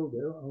what I will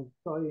do. I'll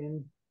tie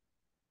in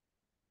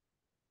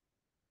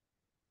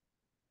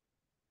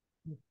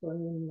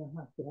the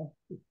hacker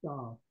to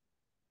start.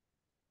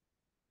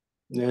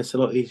 Yeah, it's a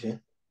lot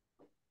easier.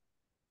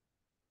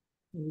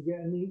 And you get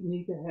a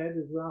neater head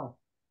as well.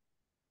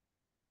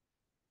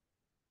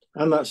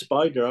 And that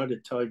spider, I'd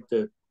have tied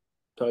it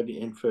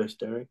in first,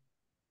 Derek.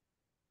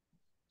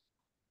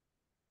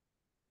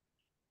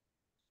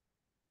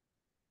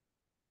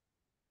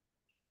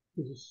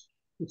 Because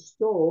the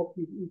stalk,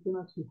 you can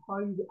actually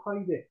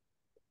hide it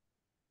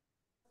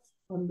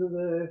under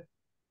the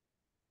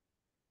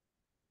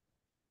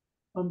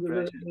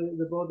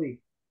body.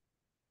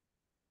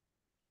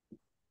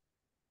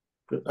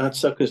 But that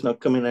sucker's not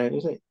coming out,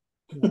 is it?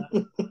 Yeah.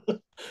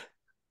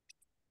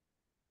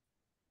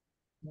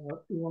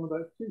 You want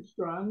about 2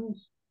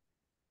 strands.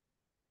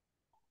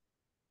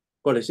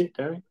 What is it,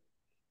 Derek?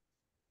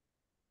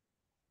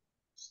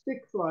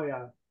 Stick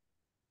flyer.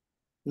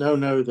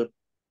 No, the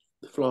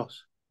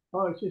floss.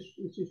 Oh, it's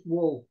just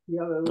wool,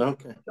 yellow.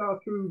 Okay.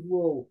 Chartreuse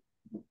wool.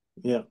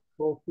 Yeah.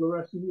 Or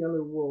fluorescent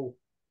yellow wool.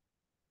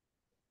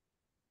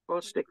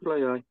 What's stick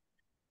fly eye?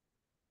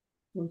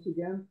 Once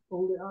again,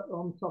 hold it out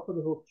on top of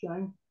the hook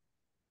shank.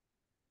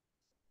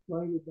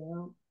 Slide it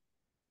down.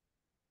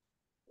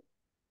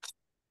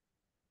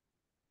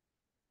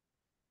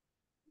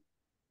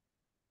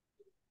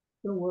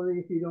 Don't worry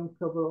if you don't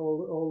cover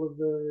all of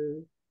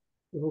the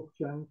hook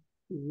shank,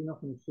 because you're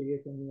not going to see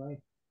it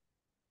anyway.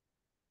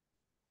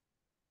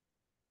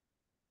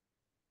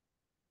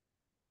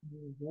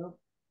 There we go.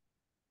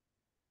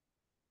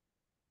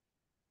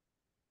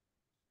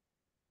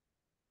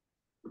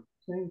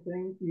 Same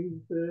thing,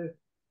 use the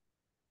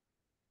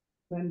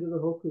end of the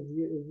hook as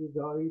your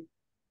guide.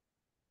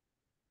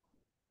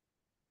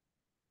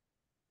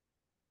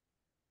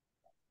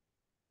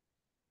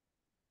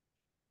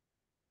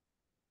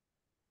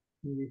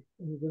 And you're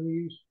going to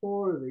use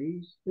 4 of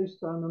these. This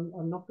time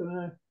I'm not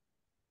going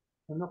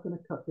to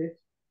cut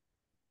it.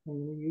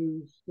 I'm going to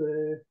use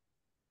the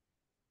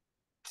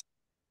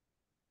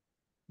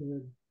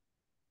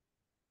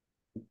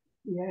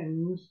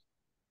ends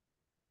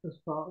as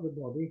part of the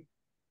body.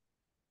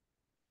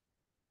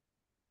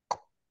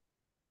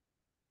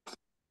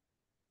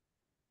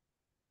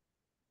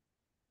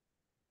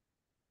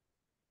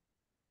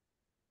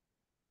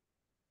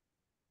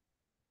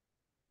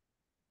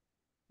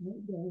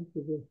 Right down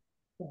to the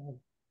tag.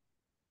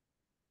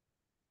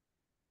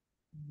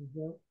 There we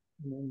go.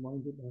 And then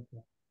wind it back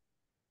up.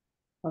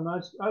 And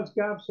as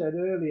Gav said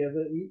earlier,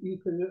 that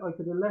I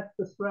could have left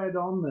the thread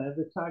on there,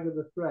 the tag of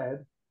the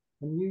thread,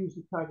 and use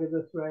the tag of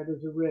the thread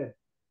as a rib.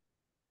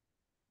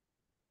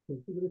 So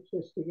give it a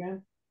twist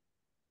again.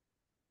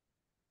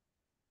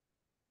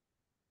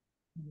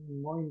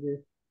 And wind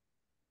it.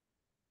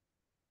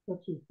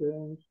 Touch and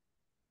turns.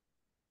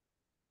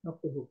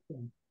 Off the hook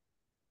then.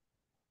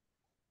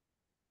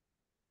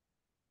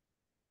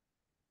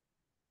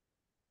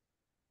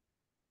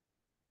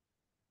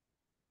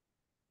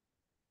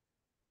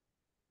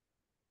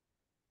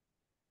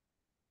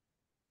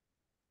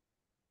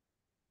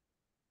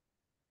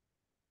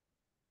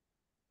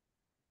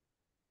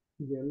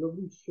 You get a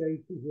lovely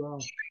shape as well.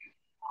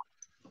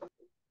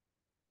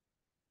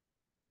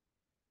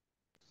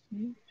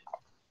 Yeah.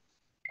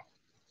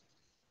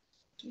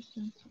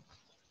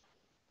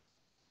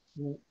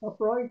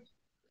 Upright,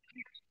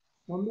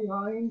 one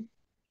behind,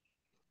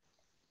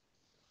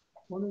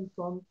 one in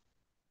front,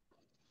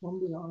 one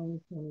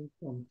behind, one in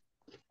front.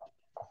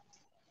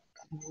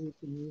 And you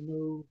can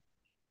remove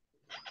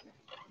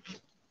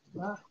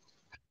that.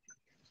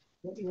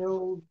 Get the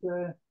old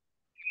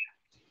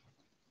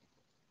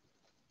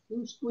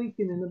who's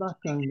squeaking in the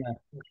background there?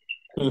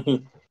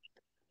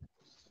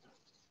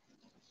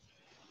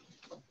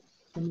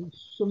 And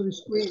somebody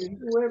squeaking.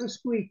 Whoever's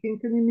squeaking,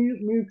 can you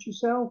mute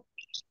yourself?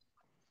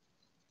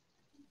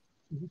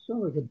 You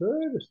sound like a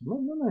bird or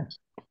something, doesn't it?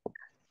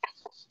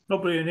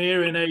 Probably an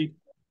hearing aid.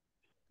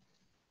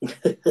 I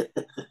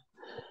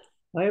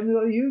haven't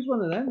got to use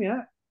one of them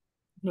yet.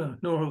 No,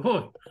 nor have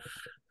I.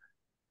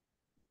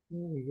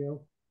 There we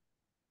go.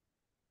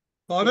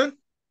 Pardon?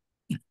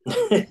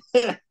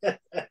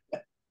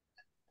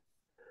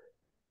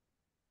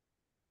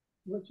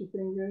 Watch your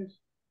fingers.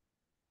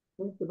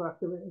 Take the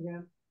back of it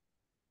again.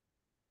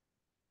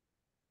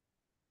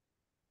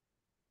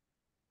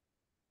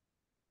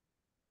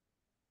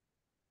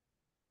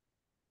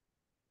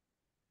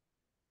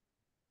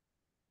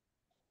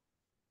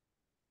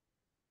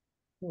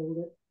 Hold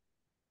it.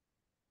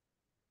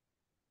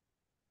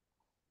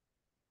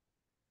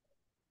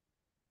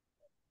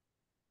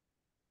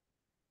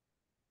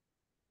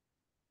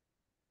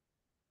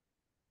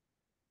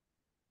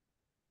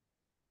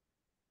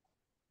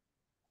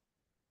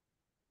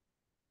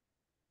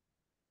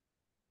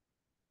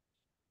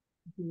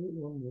 Do it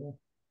one there.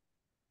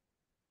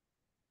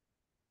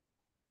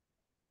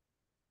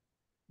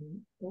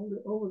 Hold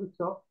it over the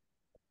top.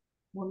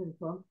 One in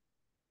front.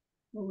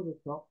 Over the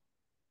top.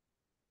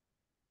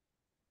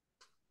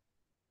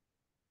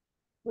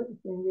 Put your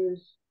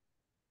fingers.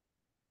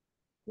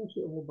 Push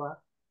it all back.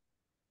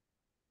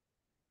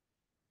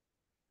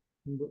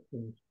 And whip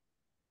things.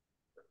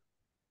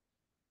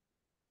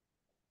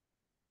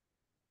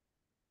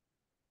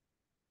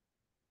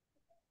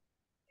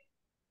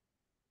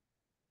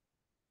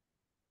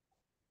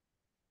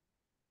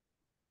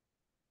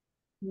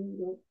 There you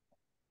go.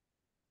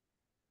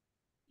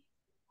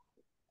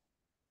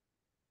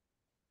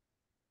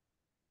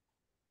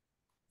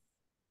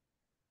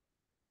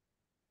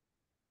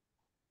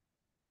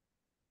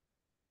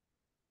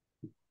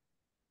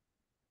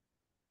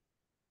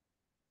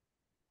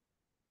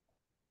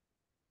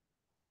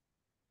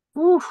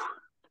 Oof.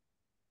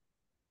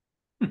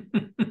 There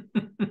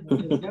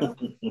you go.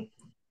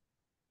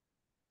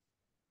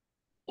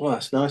 Well,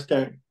 that's nice,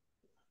 Derek.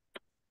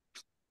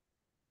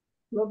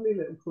 Lovely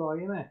little fly,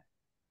 isn't it?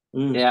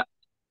 Mm. Yeah.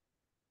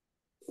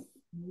 There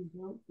you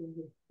go.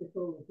 Stick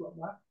over like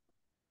that.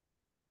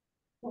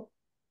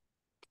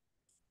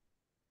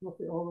 Drop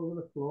it all over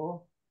the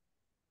floor.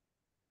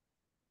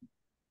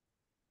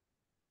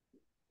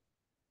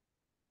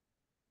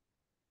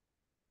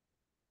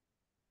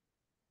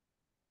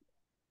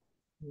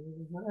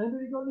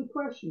 Anybody got any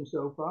questions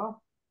so far?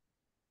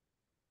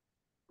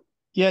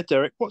 Yeah,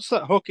 Derek. What's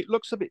that hook? It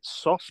looks a bit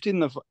soft in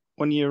the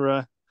when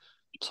you're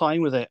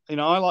tying with it. You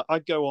know, I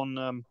go on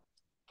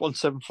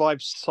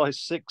 175 size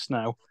 6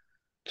 now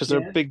because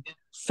they're a big,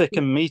 thick,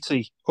 and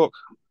meaty hook.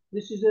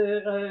 This is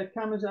a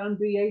Kamazan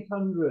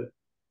B800.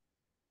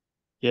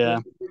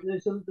 Yeah.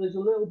 There's a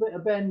little bit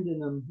of bend in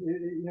them.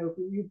 You know, if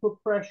you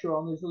put pressure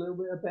on, there's a little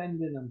bit of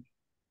bend in them.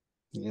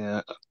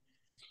 Yeah.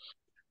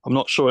 I'm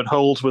not sure it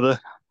holds with a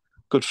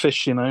good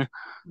fish, you know.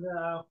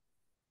 No.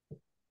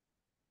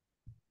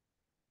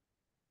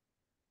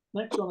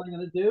 Next one I'm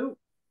going to do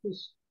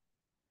is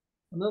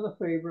another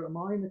favourite of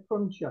mine, the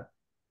cruncher.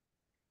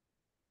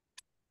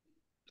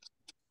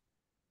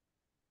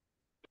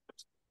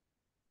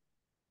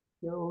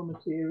 Get all the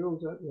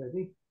materials out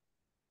ready.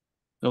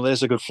 Oh,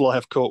 there's a good fly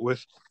I've caught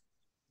with.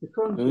 The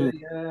cruncher,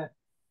 yeah.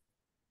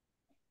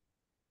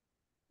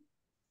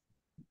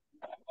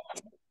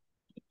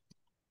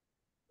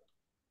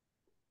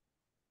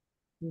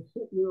 You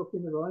set your hook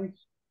in the right.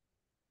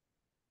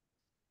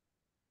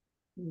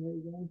 And there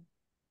you go.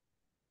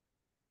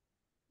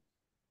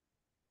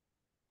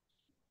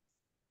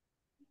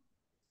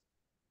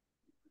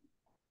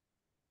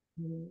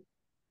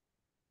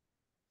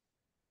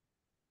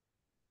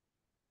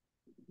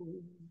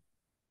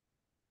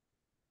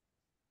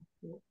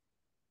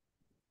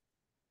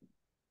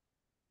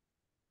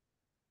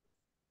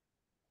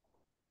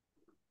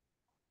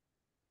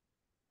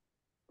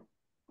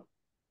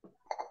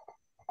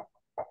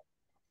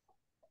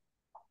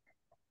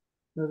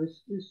 Now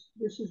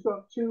this has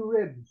got 2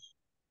 ribs.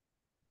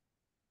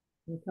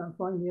 I can't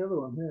find the other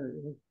one. Here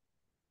it is.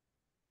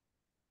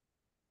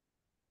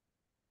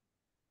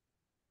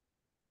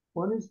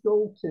 One is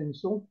gold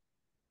tinsel,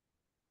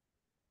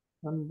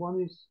 and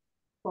one is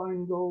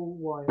fine gold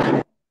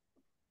wire.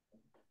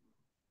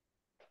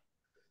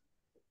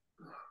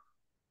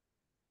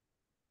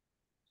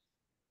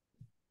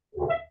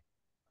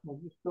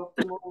 I've just dropped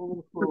them all over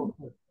the floor.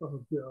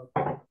 Oh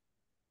God!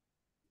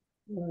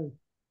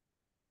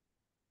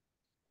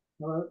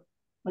 Right.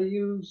 I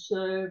use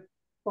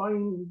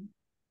fine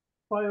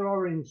fire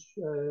orange,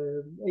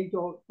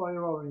 8-aught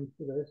fire orange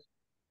for this.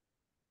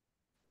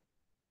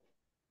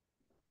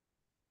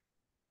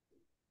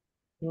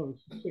 No,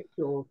 it's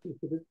 6-aught.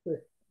 It's a bit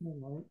thick. Never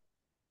mind.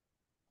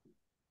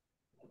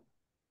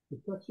 You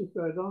touch your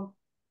thread on.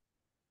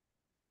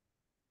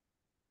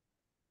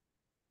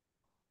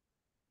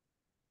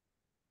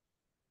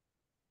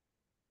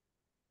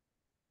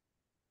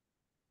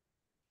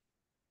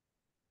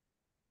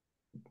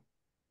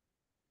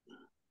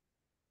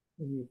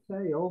 And your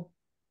tail.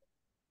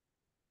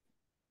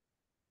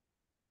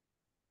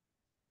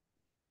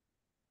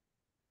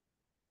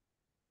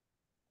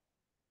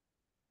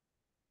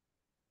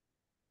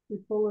 You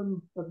pull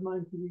them at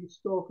 90 degrees,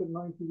 stalk at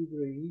 90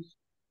 degrees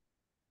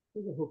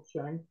with a hook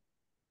shank.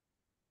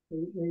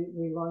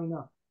 They line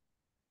up.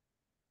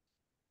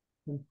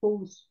 and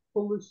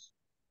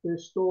the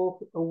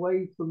stalk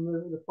away from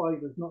the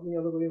fibres, not the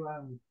other way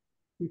around.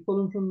 You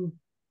pull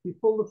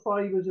the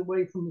fibres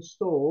away from the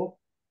stalk,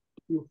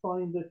 you'll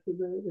find that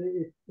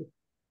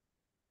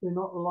they're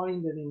not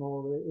aligned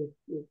anymore.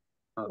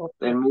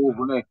 They move,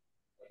 won't they?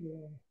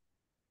 Yeah.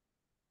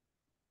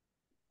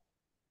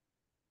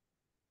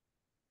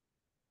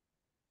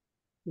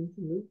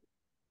 Luke.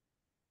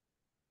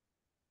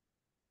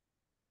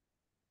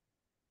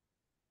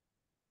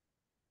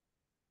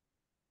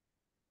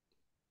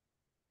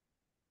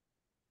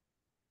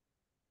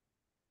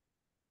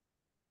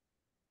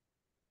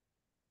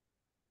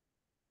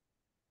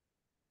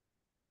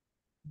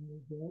 There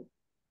you go.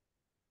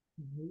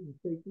 You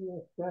take the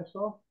excess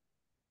off.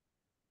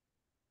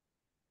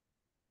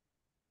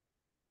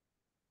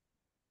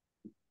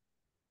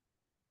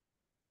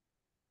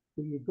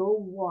 So your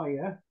gold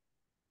wire,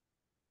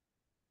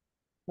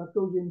 that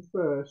goes in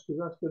first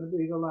because that's going to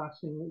be the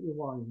last thing that you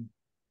wind.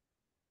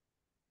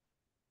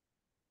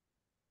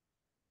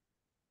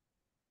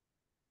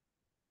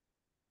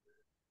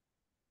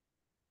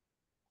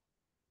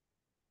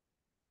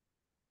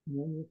 And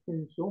then your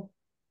tinsel.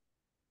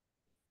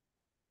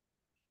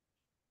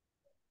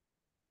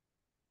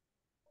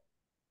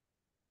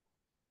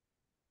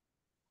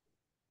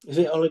 Is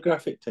it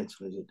holographic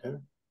tinsel? Is it,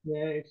 Darren?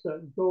 Yeah, it's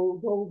that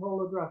gold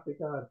holographic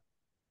ad.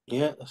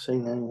 Yeah, I've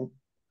seen that. Yeah.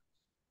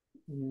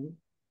 And then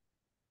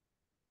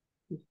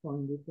just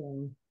wind it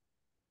down.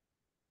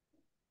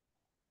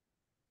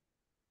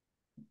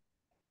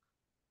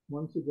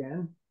 Once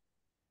again,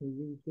 we're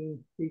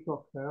using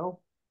peacock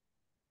tail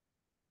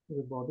for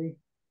the body.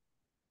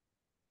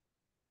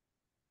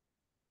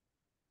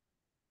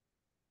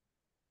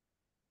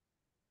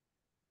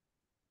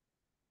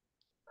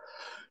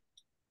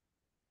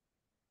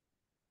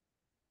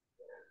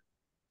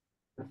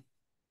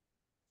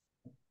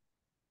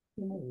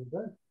 There we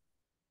go.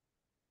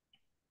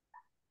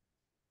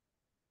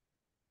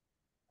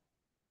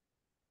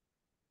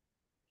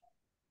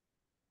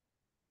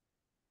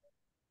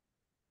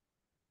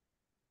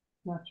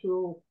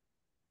 Natural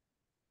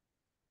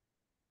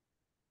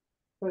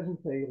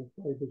pheasant tail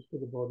fibers for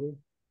the body.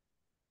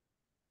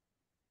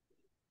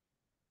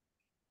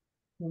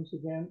 Once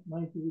again,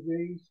 90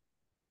 degrees,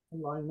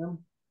 align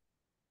them.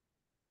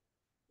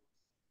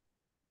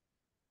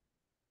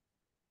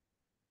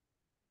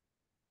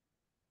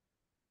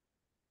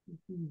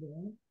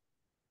 Down.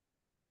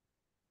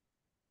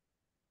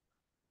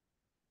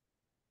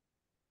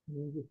 And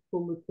then just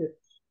pull the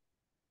tips.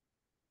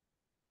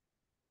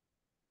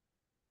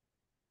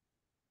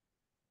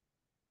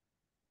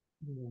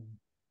 Yeah.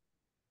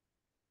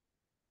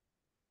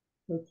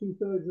 So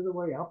 2/3 of the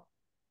way up.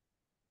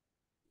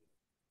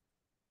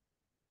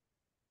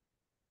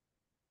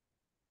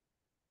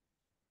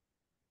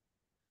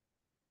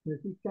 And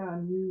if you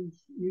can,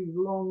 use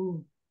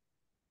long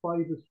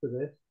fibers for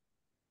this.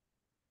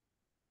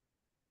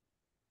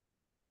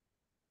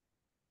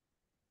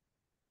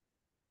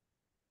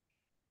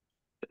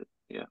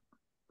 Yeah.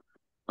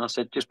 That's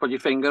it. Just put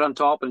your finger on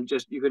top and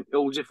just you can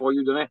hold it for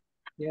you, don't it?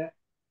 Yeah.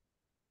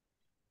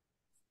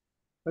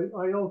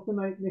 I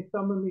alternate my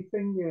thumb and my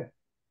finger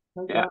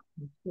like Yeah. that.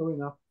 It's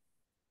going up.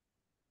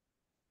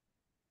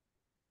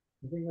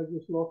 I think I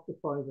just lost the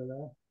fiber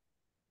there.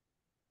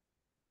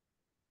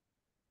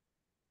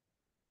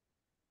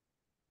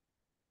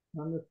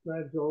 And the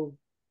thread's all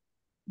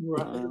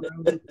wrapped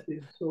around the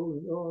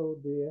tinsel. Oh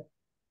dear.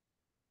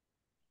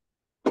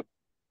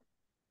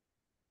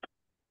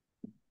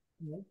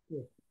 Let's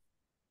just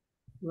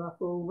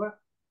wrap over.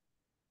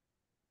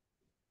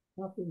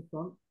 Wrap in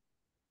front.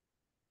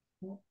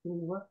 Wrap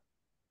over.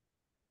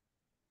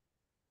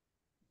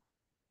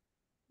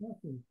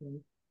 Wrap in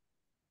front.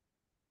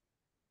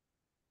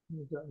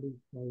 There's that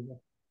loose fiber.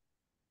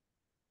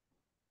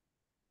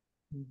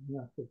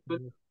 Wrap it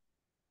there.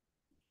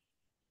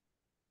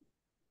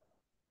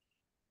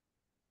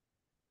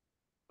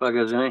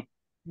 Buggers, isn't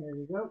There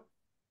we go.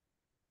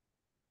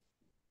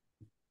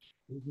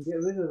 You can get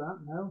rid of that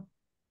now.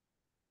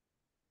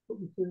 Put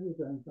the scissors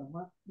down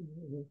somewhere.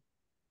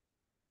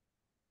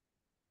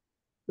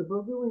 The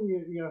bugger when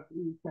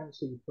you can't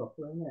see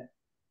properly, isn't it?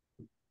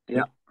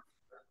 Yeah.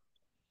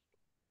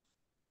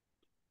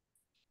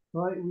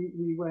 Right,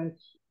 we went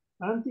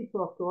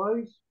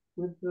anti-clockwise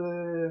with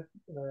the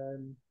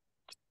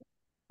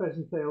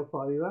pheasant tail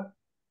fiber.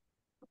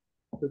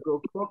 So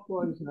go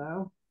clockwise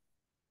now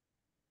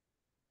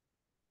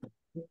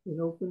in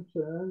open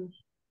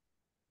turns.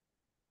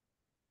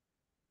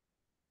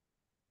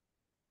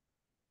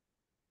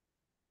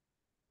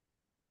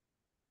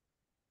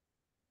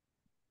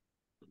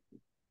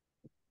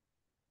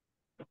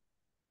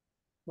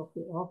 Top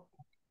it off.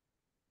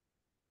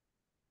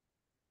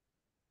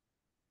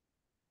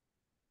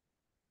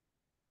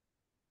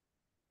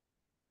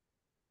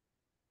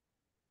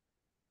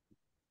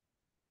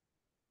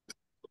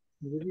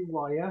 With your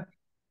wire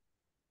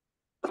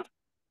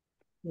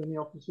in the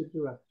opposite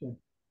direction.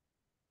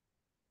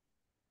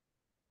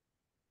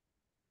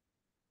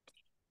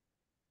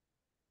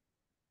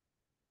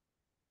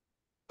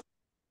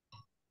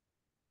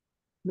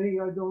 Me,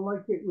 I don't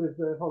like it with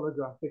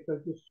holographic.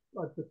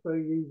 I prefer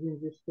using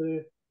just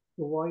the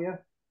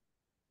wire.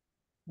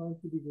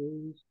 90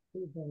 degrees,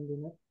 put a bend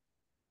in it.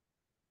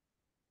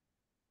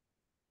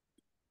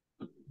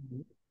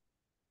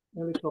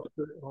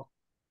 Helicopter it off.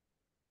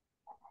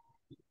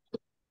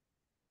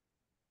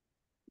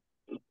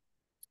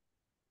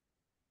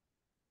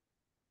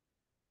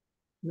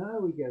 Now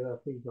we get our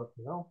peacock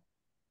now.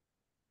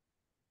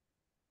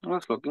 Oh,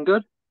 that's looking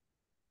good.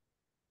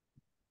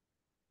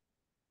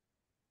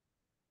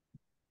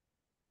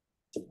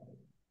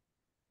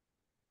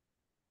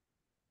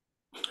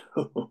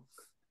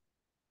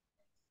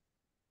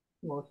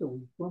 Well, it's a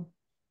weak one.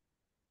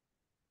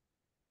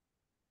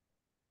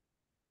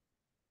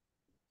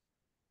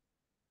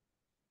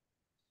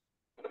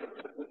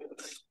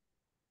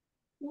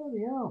 There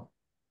we are.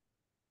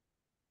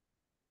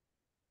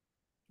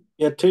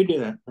 Yeah, two do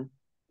that. Huh?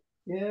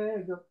 Yeah,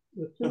 I got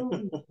the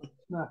two.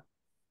 Snap.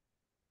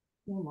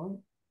 Come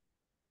on.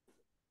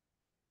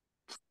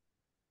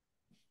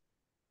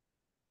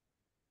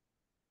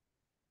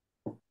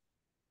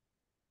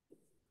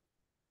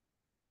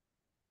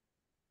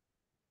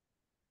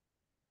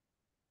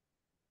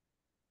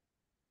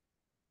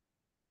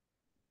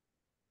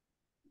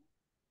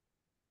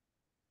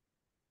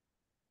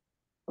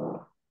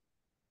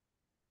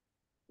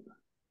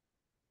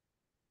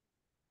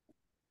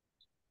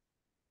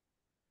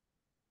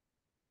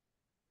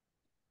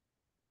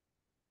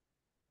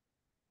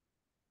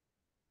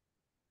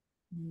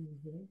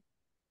 Okay.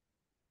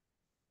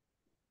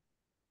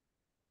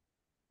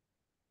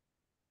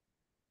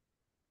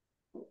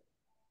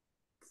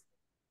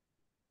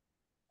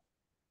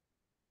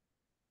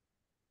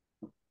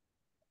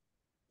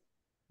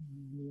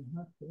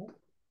 That's it.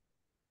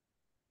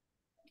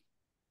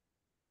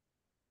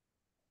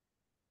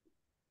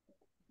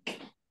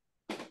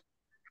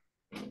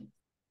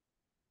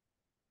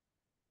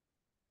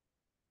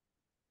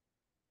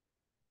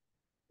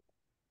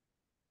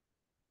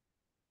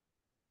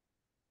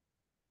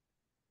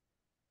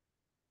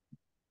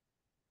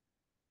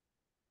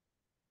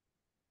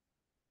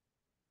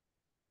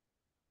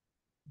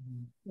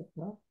 That's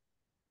that.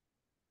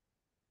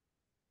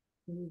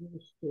 The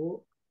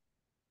store.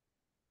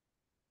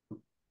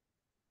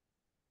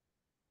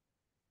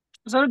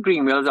 Is that a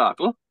green wheel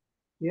article?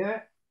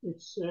 Yeah,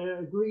 it's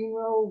green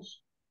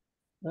rolls.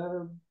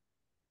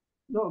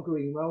 Not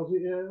green rolls.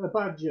 A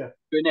badger.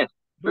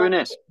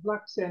 Furnace.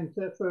 Black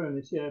center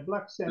furnace. Yeah,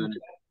 black center. Furnace.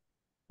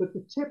 But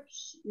the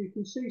tips, you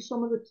can see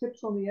some of the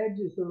tips on the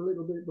edges are a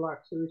little bit black.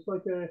 So it's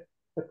like a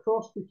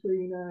cross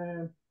between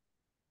a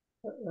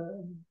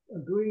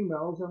green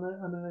rolls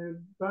and a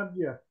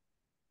badger.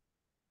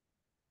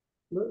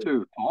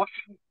 Too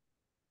posh.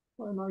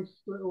 Quite a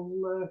nice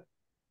little.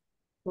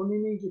 Only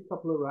needs a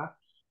couple of wraps.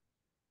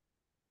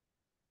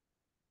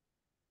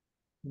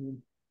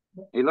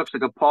 He looks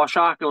like a posh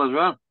article as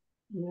well.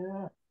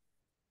 Yeah.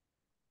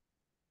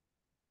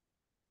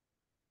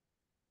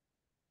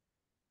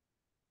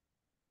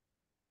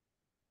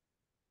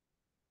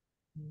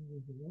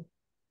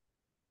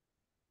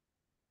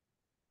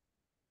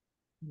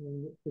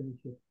 Finish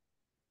it.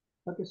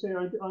 Like I say,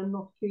 I'm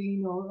not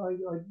keen on.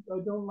 I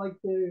don't like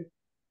the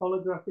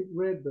holographic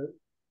red, but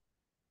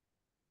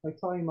I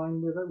tie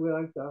mine without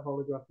that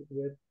holographic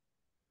red.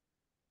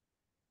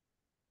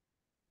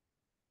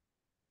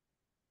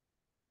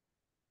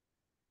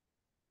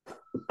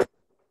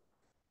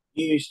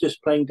 You use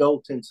just plain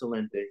gold tinsel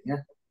then, do you? Yeah.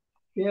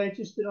 Yeah, I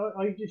just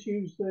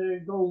use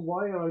the gold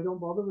wire. I don't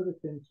bother with the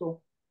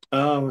tinsel.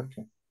 Oh,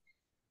 okay.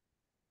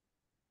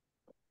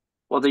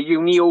 Well, the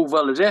uni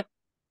oval, is it?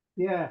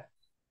 Yeah.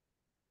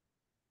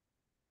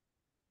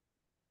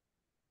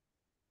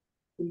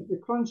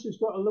 The crunch has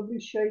got a lovely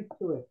shape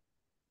to it.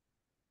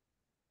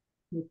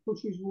 It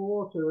pushes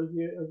water as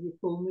you're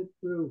pulling it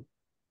through.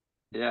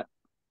 Yeah.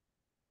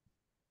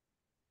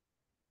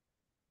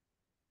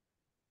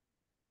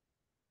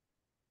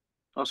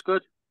 That's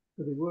good.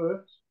 But it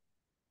works.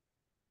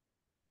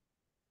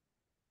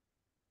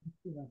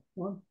 That's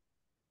one.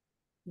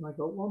 And I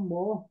got one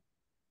more.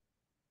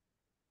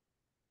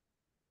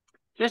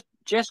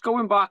 Just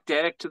going back,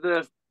 Derek, to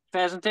the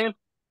pheasant tail.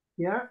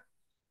 Yeah.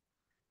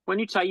 When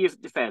you tie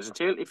the pheasant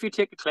tail, if you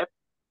take a clip,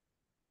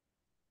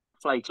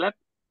 fly clip,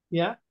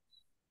 Yeah.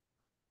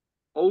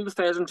 hold the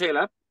pheasant tail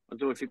up. I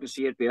don't know if you can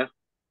see it there.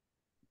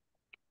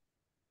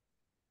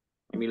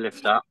 Let me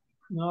lift that.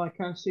 No, I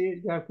can't see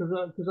it now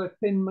because I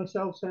pinned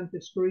myself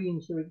center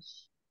screen, so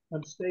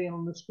I'm staying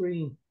on the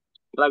screen.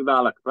 Like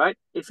that, look, right?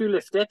 If you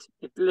lift the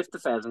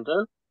pheasant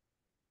tail,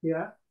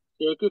 Yeah.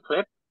 take your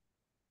clip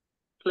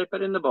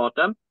it in the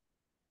bottom,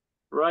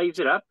 rise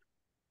it up.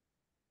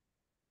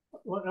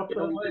 What up It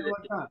that holds way it,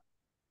 like that?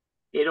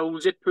 it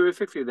holds it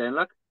perfect for you then,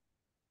 look.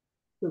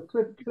 So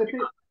clip it there.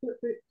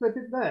 Clip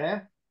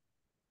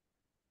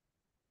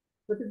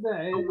it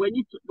there. So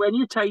when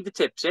you tie the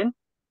tips in,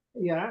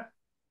 Yeah.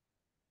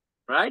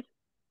 right?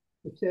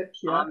 The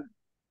tips. Yeah.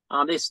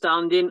 And they're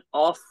standing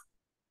off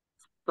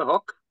the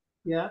hook.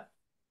 Yeah.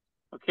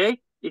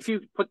 Okay? If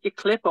you put your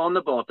clip on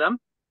the bottom,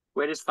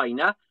 where it's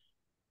finer,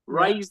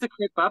 Rise the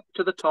clip up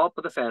to the top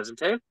of the pheasant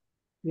tail.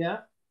 Yeah.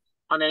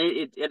 And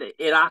then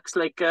it acts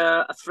like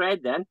a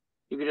thread then.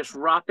 You can just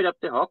wrap it up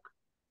the hook.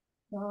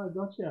 Oh, I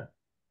gotcha.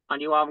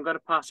 And you haven't got to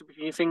pass it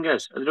between your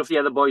fingers. I don't know if the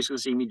other boys can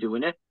see me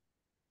doing it.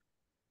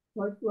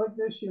 Like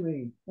this, you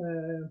mean?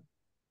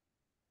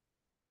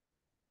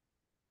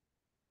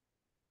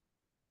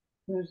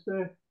 There's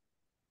the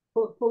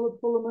pull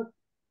them at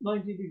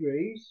 90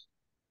 degrees.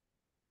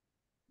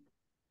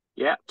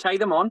 Yeah, tie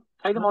them on.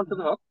 Tie them onto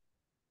the hook.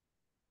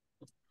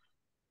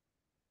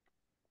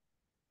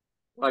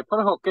 Right, put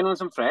a hook in and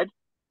some thread.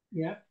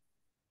 Yeah.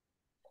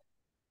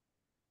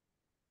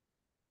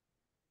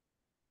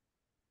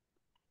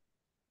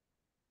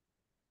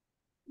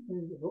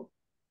 There's the hook.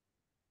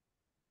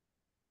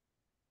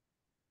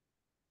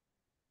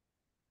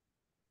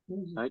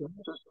 Right,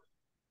 just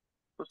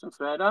put some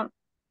thread on.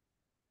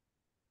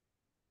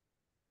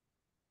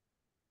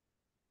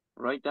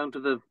 Right down to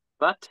the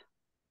butt.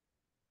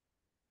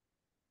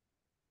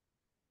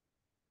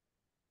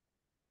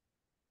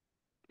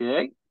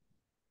 Okay.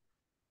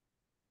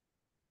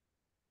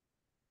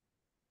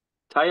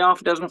 Tie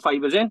half a dozen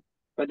fibres in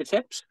by the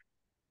tips.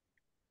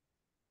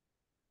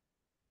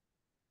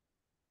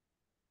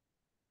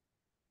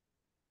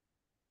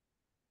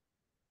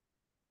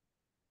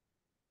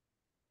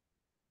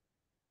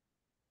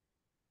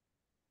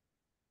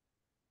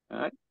 All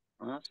right,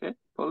 that's it.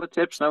 Pull the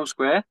tips now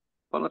square.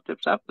 Pull the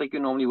tips up like you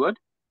normally would.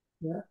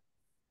 Yeah.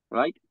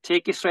 Right,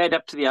 take your thread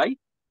up to the eye.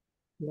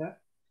 Yeah.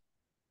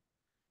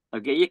 Now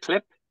get your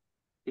clip,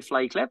 your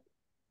fly clip.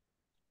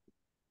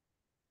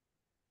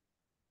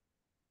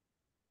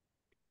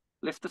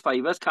 Lift the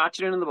fibres, catch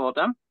it in the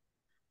bottom.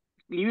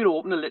 Leave it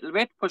open a little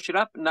bit, push it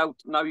up. Now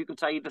you can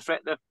tie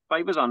the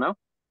fibres on now.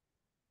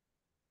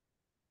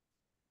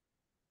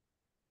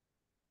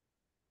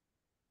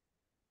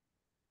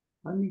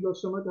 And you got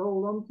something to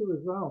hold on to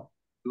as well.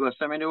 You've got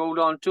something to hold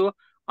on to,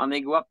 and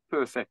they go up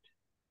perfect.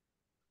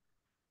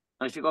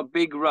 And if you've got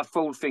big, rough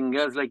old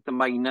fingers like the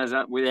miners,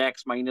 with the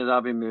ex-miners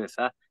have in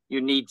Merthyr,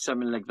 you need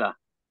something like that.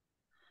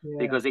 Yeah.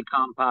 Because they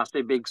can't pass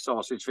their big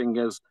sausage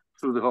fingers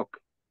through the hook.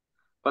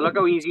 But look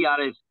how easy that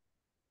is.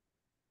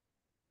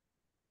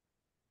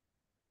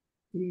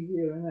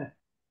 Easier, isn't it?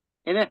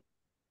 Isn't it?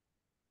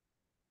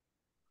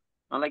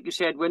 And like you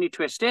said, when you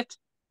twist it,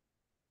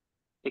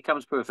 it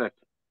comes perfect.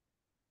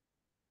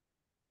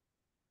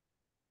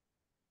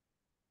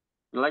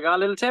 You like our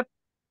little tip?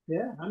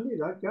 Yeah, handy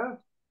like that.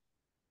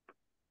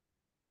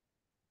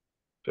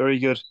 Very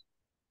good.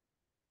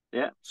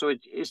 Yeah, so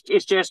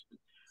it's just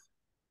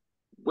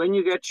when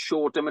you get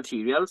shorter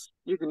materials,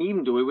 you can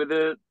even do it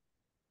with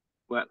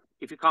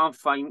if you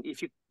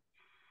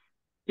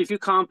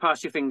can't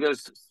pass your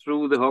fingers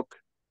through the hook,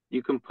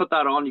 you can put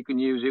that on. You can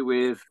use it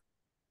with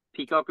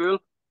peacock girl.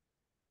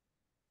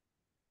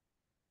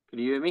 Can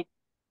you hear me?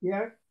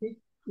 Yeah.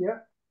 Yeah.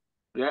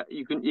 Yeah,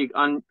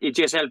 and it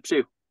just helps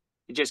you.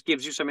 It just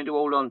gives you something to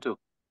hold on to.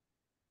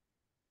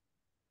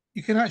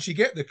 You can actually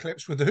get the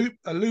clips with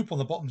a loop on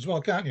the bottom as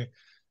well, can't you?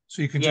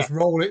 So you can just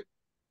roll it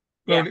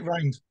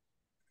round.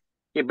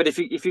 Yeah, but if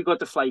you got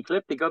the fly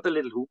clip, they got the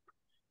little hoop.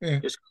 Yeah.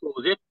 Just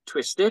close it,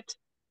 twist it,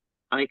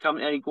 and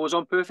it goes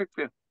on perfect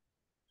for you.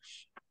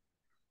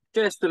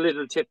 Just a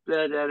little tip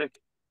there, Derek.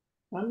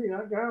 Handy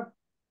like that.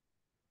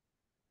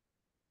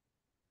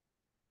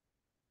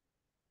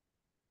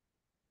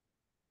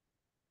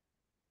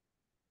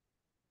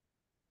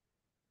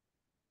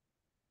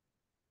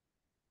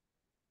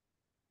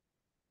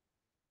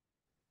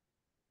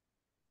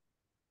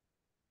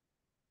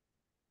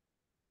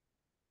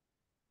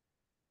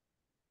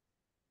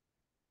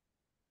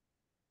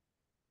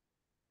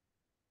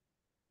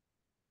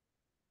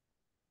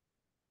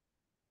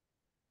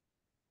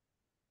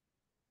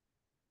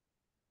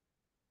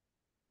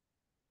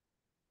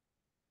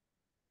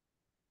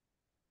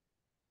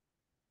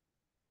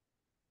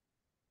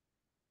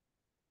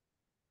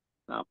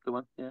 Snap the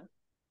one, yeah.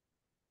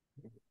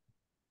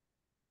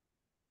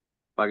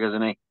 Buggers,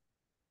 isn't he?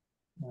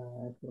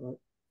 That's right.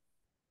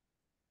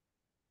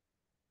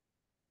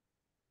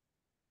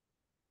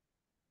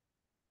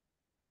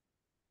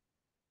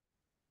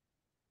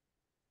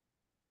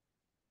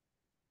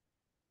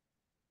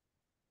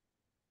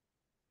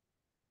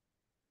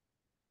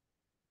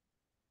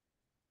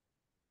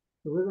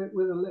 So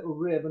with a little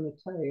rib and a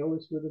tail,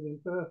 this would have been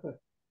perfect.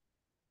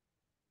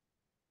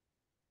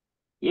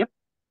 Yep.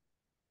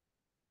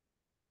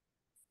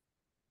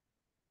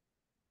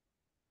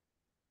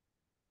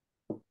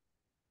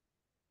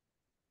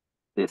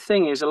 The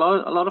thing is, a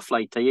lot of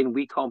fly tying,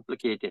 we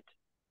complicate it.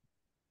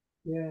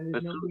 Yeah, and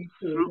there's But no need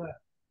to that.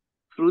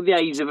 through the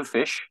eyes of a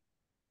fish,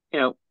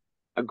 a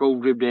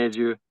gold-ribbed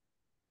azure,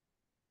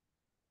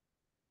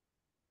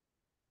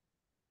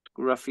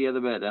 gruffier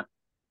the better.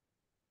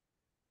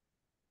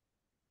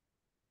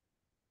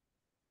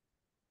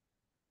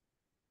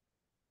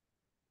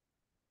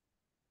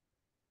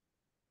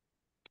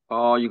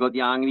 Oh, you got the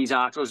hang of these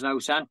axles now,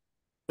 son.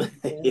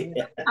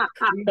 Yeah.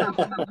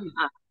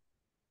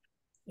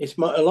 It's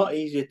a lot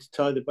easier to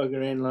tie the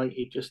bugger in like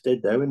you just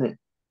did, though, isn't it?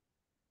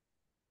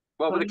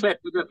 What with the clip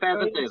with the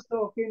pheasant do?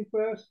 Stalk in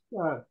first.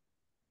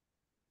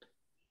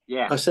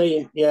 Yeah. I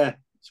say, yeah,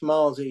 it's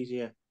miles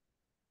easier.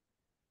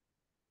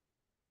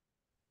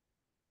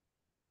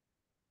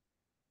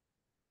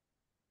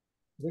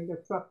 I think I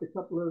trapped a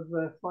couple of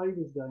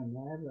fibers down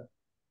there.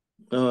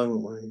 But... Oh, I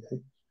haven't worried.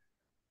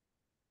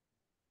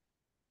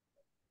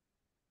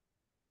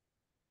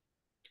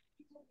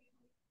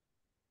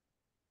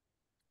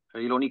 So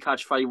you'll only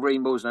catch 5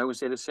 rainbows now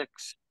instead of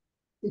 6.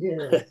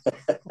 Yeah.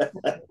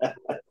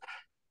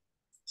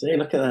 See,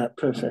 look at that.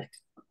 Perfect.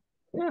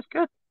 Yeah, it's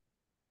good.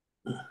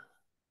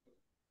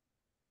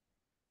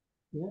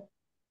 Yeah.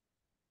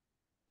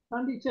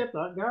 Handy tip,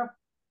 that, Gav.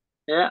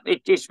 Yeah,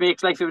 it just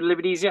makes life a little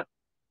bit easier.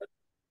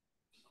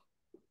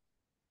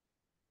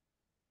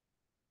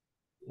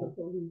 That's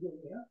all we do,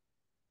 yeah.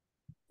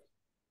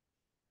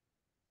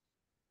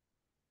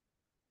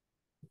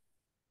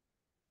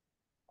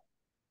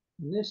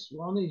 And this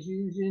one is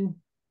using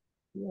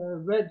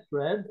red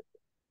thread.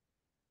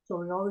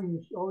 Sorry,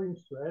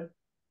 orange thread.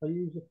 I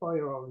use the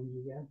fire orange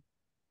again.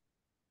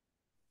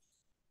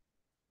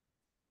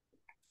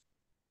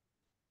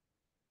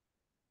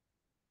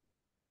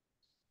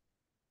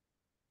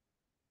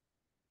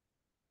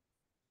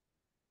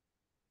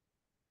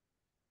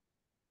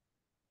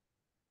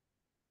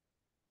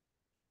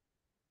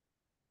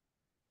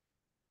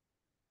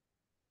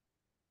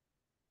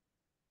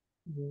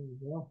 There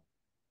we go.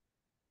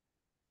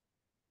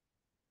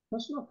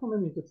 That's not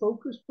coming into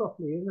focus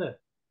properly, is it?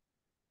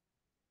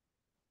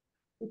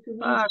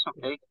 That's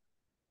okay.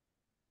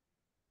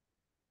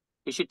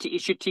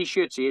 It's your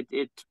t-shirt, see,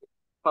 it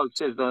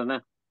pulses, doesn't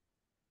it?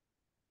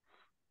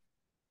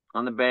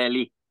 On the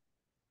belly.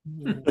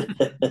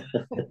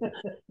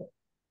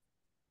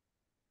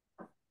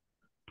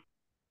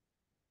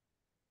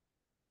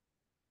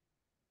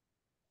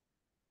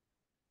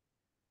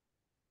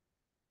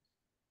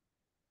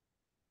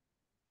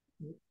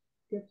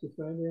 Get your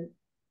thread in.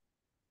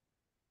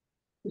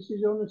 This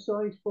is on a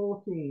size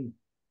 14.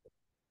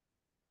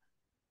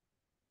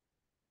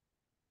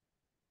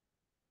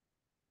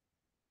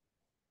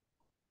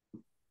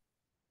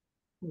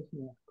 Where's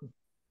my apple?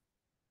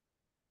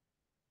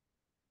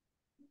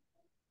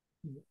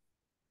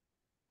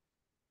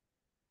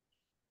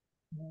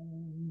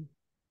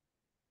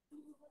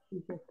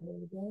 Keep that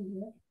there down,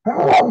 yeah.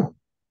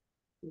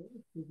 Yeah,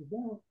 keep it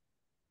down.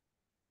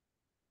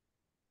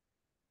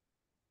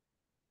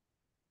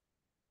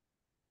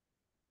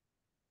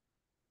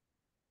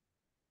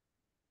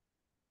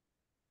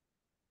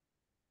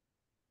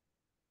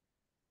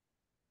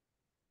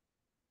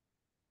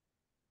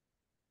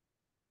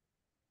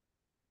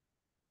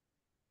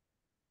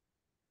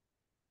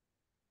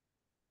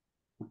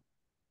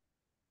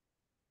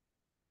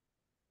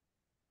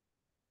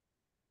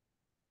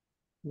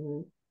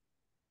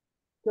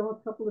 Go a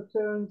couple of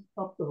turns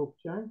up the hook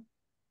chain.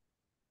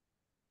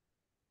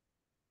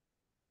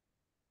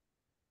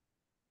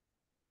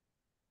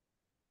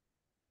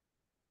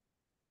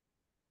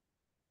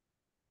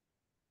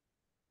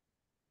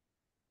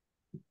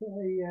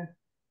 Okay,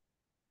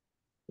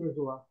 here's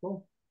a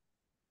apple.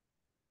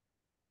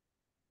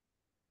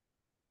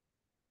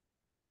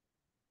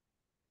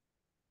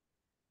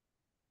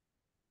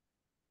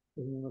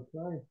 Doesn't want to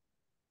play.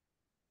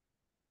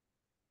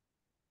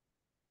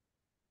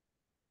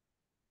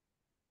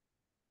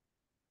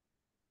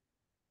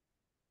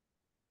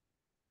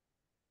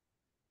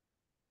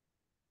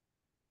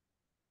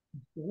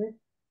 Okay.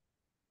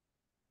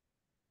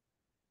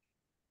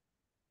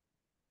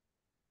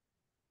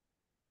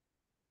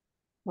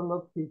 I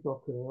love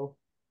peacock curl.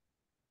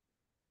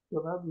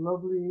 Got that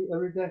lovely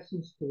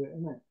iridescence to it,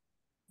 isn't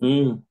it?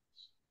 Mm.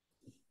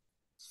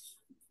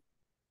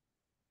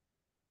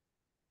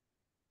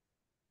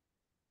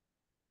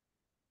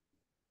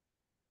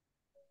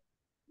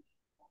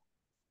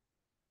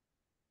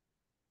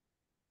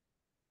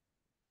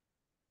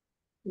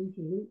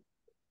 Usually,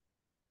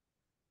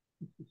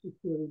 just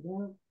secure it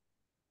down.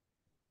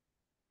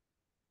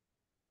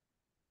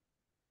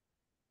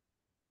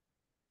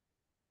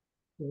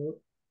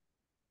 So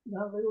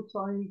that little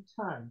tiny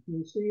tag, can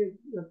you see it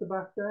at the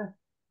back there?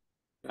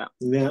 Yeah.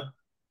 Yeah.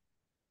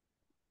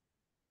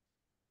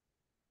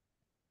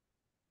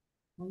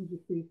 Find your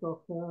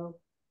peacock curl.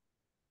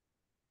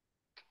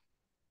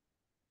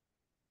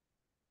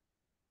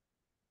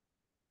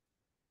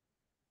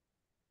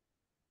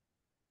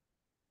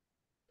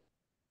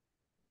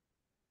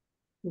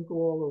 Don't go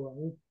all the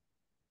way.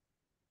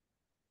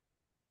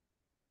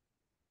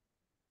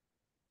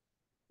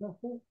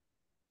 That's it.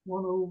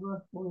 One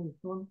over, one in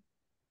front,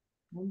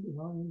 one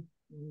behind,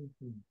 one in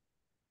front.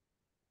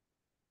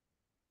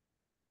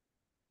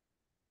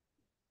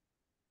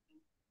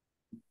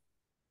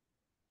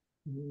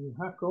 And then you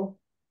hackle.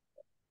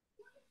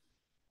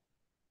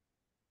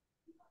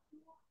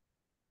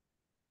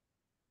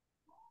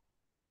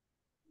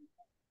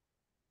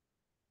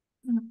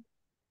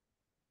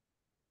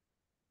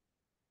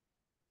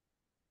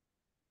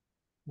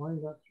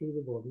 Wind that through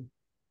the body.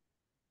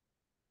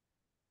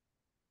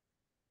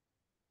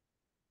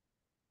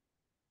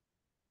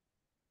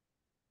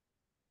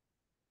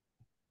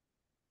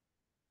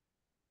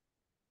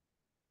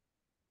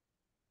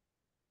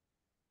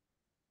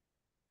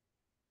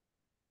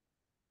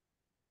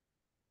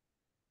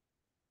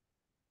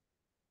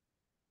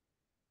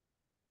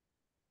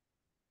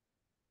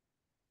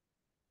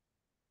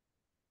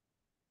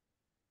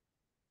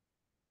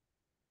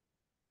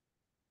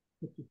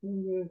 Put your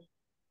fingers.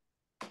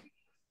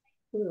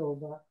 Put it all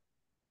back.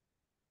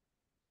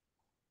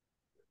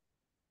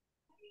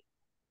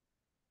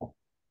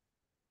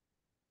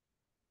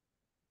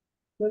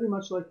 Very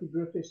much like the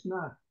Griffiths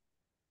Nat.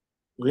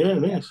 Yeah,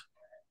 it is.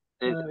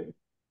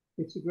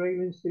 It's a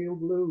Grayling Steel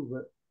Blue,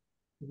 but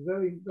it's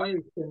very,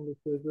 very similar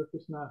to the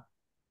Griffiths Nat.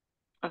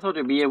 I thought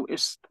it'd be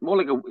it's more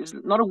like it's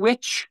not a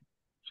witch.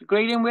 It's a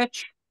Grayling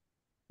witch.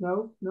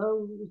 No,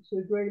 it's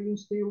a Grayling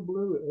Steel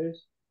Blue. It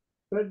is.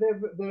 But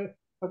they're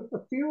a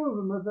few of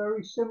them are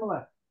very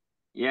similar.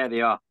 Yeah,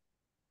 they are.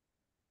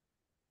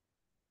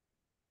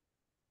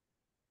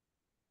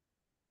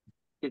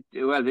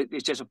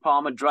 It's just a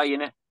Palmer dry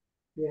in it.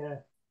 Yeah,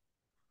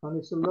 and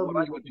it's a What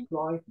lovely I would do,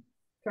 fly.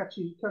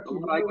 Catchy.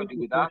 what I would do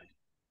with that.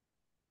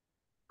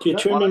 Do you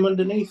trim him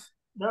underneath?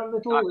 That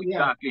little,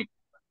 Exactly.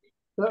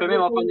 that Trim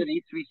him up little,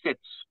 underneath 3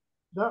 sits.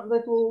 that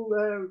little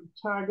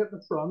tag at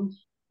the front,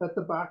 at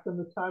the back, and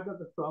the tag at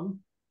the front.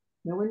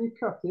 Now, when you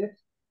cut it,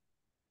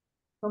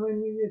 come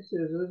in with your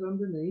scissors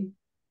underneath,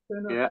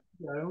 turn up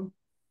down,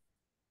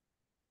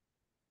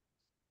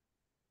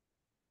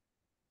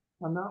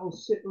 and that will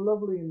sit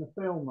lovely in the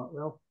film. That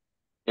will.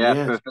 Yeah,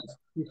 Yes. perfect.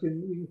 You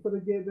can put a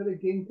bit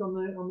of gink on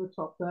the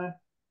top there.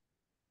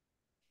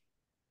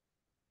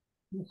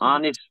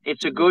 And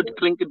it's a good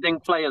clink and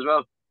dink play as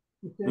well.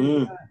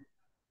 Mm.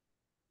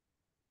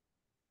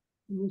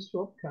 Let me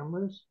swap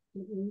cameras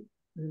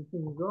and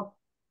things off.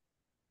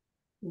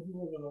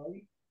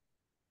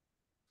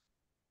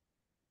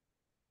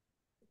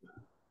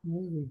 There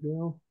we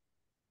go.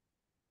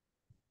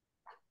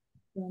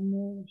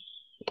 Cameras.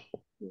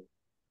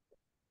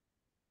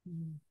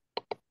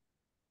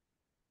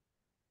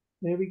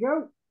 There we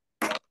go.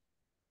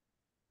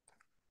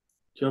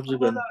 Jobs How are about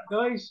done. that,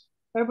 guys?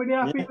 Everybody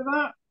happy Yeah. with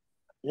that?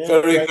 Yeah.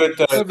 Very good,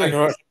 Derek. Lovely. Thank you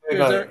very much, Cheers,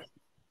 mate. Derek.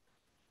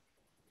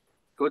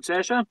 Good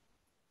session.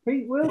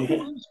 Pete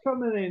Wilkins is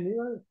coming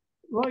in.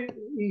 Right,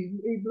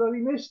 he bloody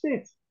missed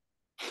it.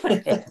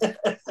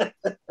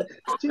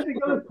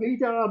 Typical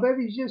Pete. I bet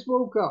he's just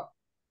woke up.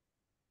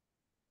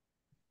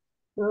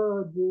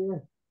 Oh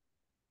dear.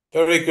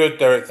 Very good,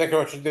 Derek. Thank you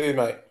very much indeed,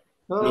 mate.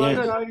 All right,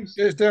 Yeah. guys.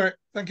 Cheers, Derek.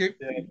 Thank you.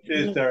 Yeah,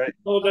 cheers, Derek.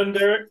 Well done,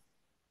 Derek.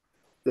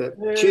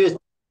 Cheers.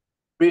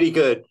 Really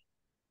good.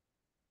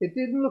 It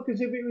didn't look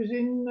as if it was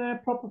in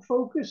proper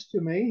focus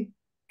to me,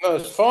 No,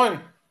 it's fine.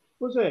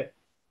 was it?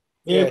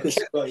 Yeah, Yeah, because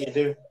what you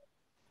do.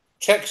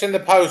 Checks in the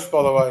post,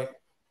 by the way.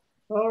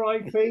 All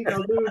right, Pete.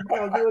 I'll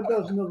do a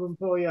dozen of them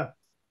for you.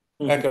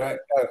 Okay, mate.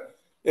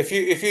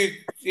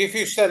 If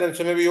you send them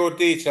to me with your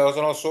details,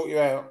 and I'll sort you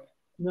out.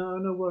 No,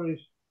 no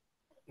worries.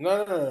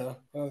 No.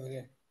 Oh,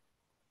 yeah.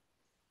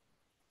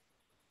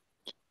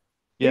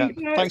 Yeah.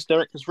 Pete, Thanks,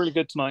 Derek. It's really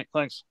good tonight.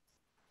 Thanks.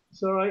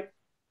 it's all right.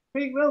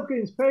 Pete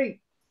Wilkins,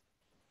 Pete.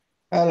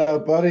 Hello,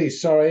 buddy.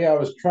 Sorry, I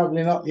was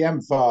travelling up the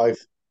M5.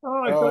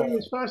 Oh, I thought you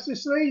was fast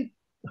asleep.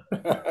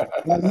 Look,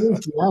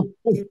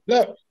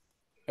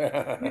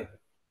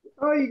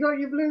 Oh, you got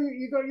your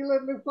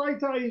little fly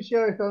tie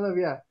shirt on, have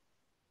you?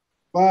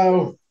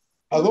 well,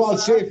 I thought I'd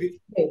see if you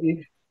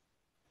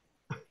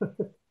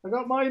I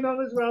got mine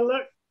on as well.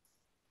 Look.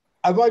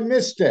 have I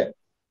missed it.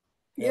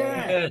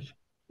 Yeah.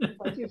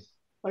 Yes.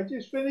 I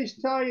just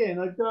finished tying.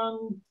 I've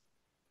done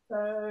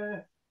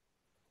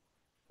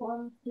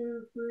 1,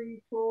 2,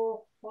 3,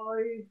 4,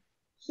 5,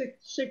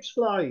 6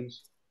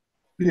 flies.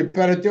 You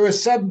better do a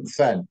seventh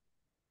then.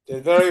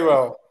 Did very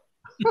well.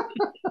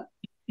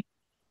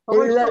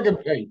 What do you reckon,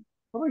 Pete?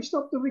 Have I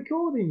stopped the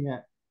recording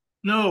yet?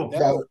 No.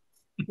 No.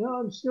 No,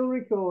 I'm still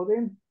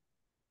recording.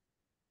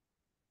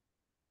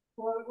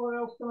 What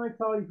else can I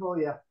tie for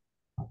you?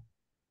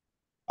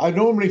 I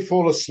normally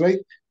fall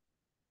asleep.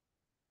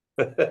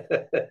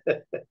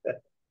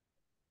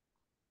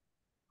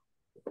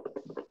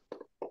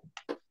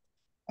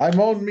 I'm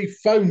on my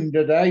phone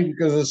today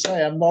because I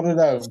say I'm not at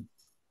home.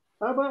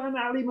 How about an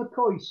Ally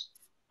McCoist?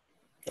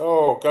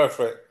 Oh, go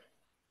for it.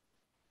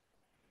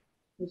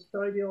 Let's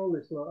tidy all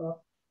this lot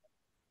up.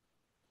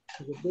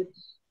 There's a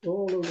bits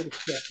all over the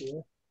stuff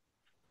here.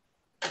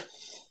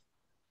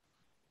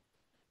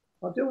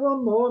 I'll do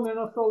one more and then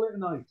I'll call it a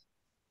night.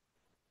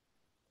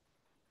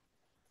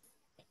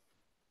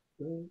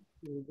 So,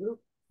 here we go.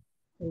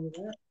 Over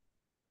there.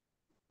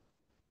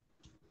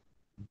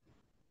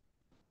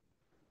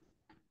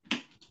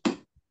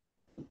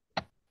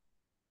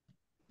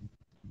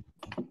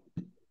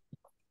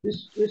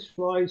 This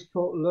fly's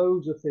caught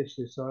loads of fish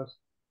this size.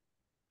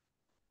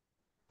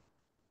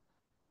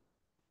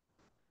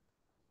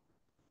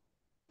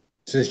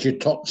 This is your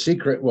top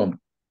secret one.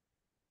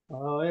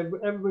 Oh,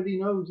 everybody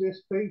knows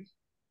this, Pete.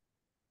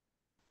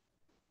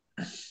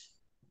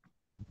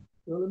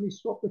 So let me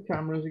swap the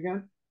cameras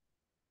again.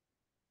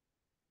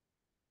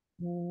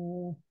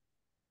 Here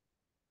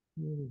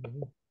we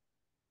go.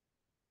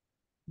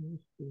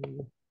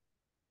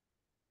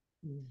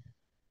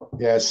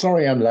 Yeah,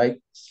 sorry I'm late.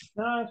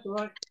 No, that's all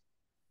right.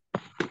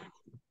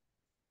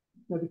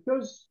 Now,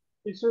 because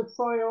it's a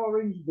fire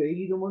orange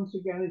bead, and once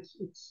again, it's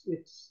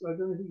I don't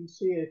know if you can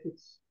see it.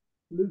 It's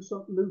loose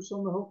on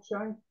the hook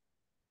shank.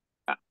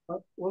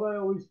 What I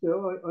always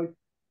do,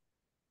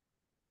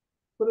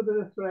 put a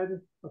bit of thread.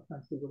 I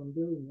can't see what I'm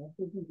doing there.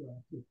 Doesn't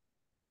it?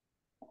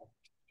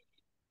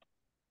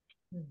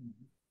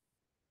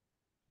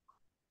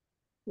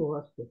 Oh,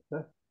 that's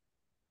good.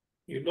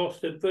 You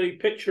lost the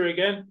picture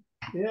again.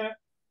 Yeah,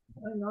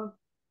 hang on.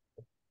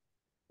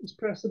 Just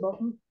press the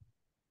button.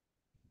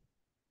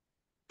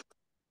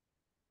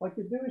 I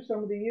could do with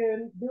somebody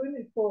here doing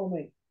it for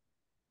me.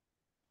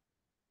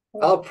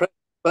 I'll press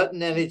the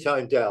button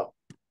anytime, Dal.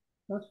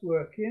 That's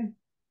working.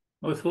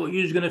 I thought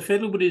you was going to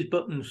fiddle with his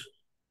buttons.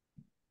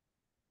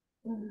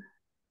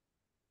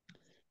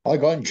 I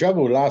got in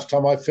trouble last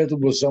time I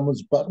fiddled with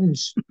someone's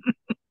buttons.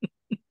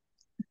 There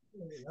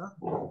we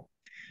are.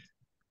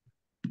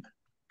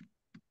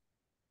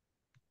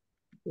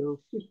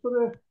 So just put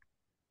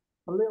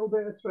a little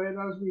bit of thread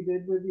as we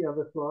did with the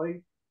other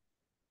fly.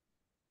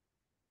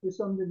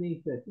 Just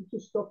underneath it. It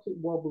just stops it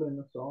wobbling,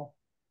 that's all.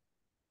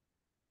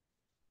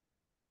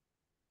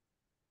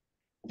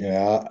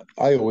 Yeah,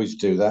 I always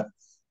do that.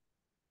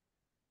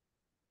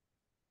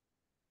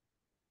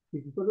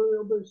 You can put a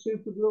little bit of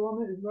super glue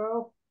on it as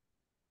well.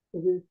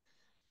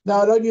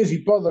 No, I don't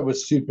usually bother with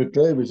super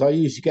glue because I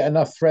usually get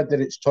enough thread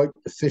that it's tight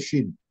to fish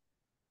in.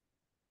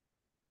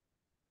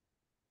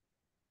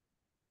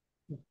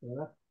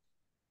 Yeah.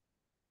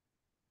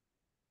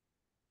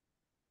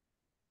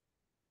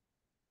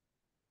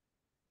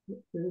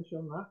 Finish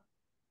on that.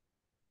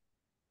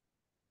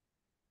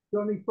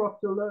 Johnny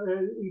Proctor,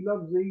 he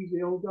loves these,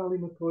 the old Ally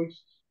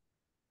McCoist.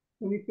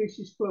 When he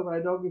fishes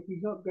clubhead dog, if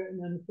he's not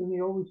getting anything, he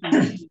always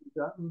uses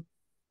that.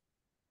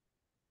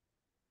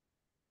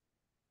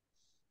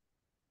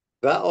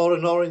 That or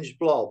an orange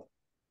blob.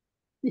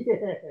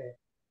 Yeah.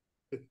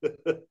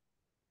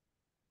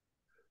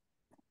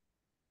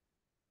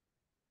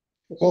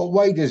 What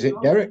weight is it,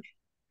 Derek?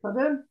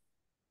 Pardon?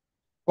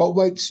 What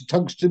weight's the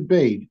tungsten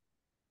bead?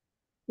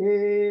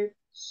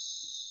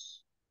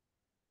 It's...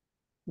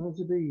 Where's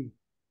the bead?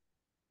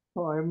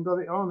 Oh, I haven't got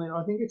it on it.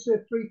 I think it's a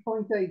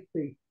 3.8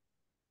 feet.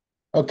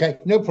 Okay,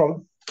 no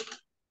problem.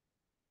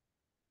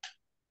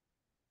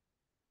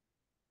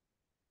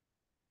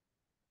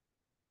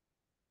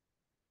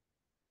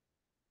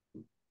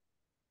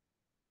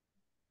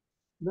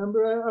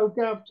 Remember how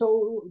Gav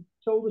told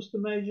us to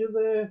measure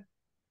the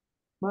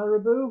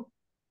marabou?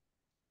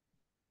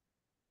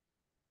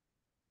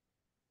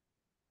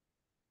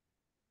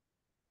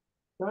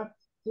 That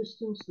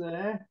distance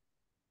there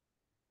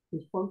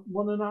is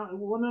one and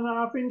a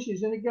half inches,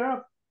 isn't it,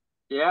 Gav?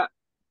 Yeah.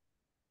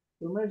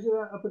 So measure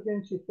that up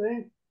against your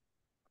thing.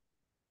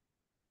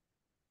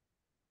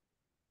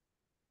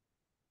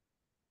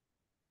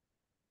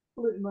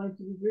 Pull it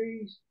 90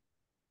 degrees.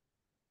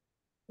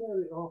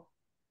 Tear it off.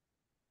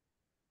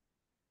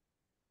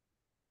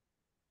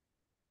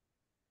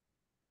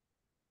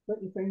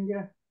 Let your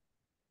finger.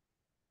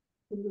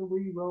 Put it a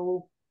wee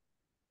roll.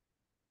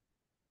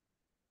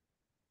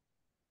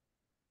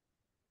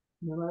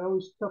 And then I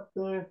always cut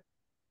that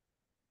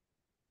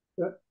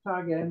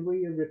tag end where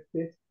you ripped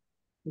it,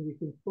 and you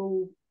can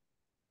pull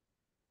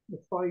the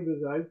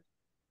fibres out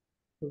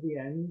of the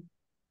end.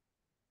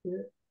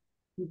 Yeah.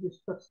 You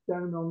just touch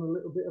down on a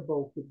little bit of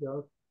bulk it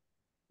does.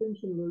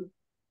 Pinch and loop.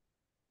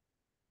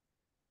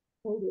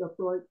 Hold it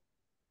upright.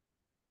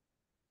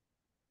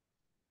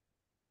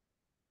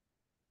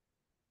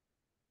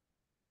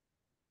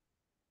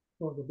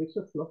 Oh, the bits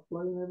of fluff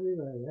flying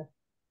everywhere, yeah.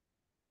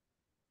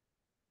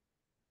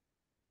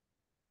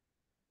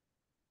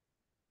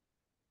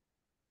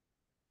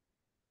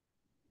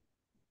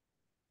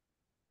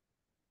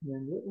 And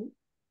then little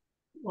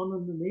one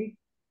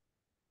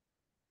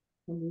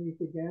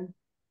underneath again.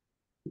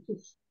 It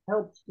just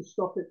helps to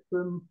stop it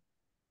from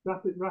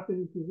wrapping,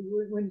 because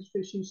when it's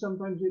fishing,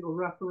 sometimes it'll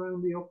wrap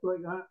around the hook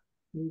like that.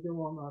 And you don't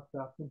want that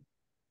to happen.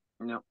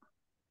 No.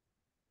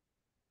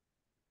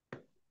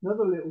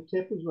 Another little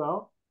tip as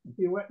well, if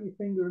you wet your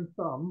finger and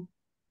thumb,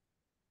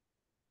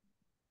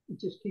 it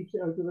just keeps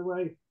it out of the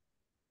way.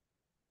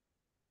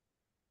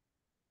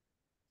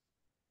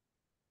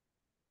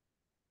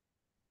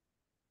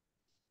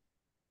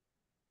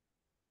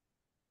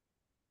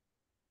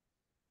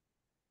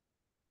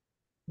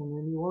 And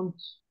then you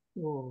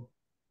want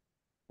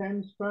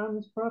 10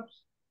 strands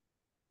perhaps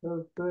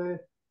of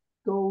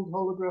gold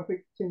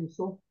holographic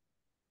tinsel.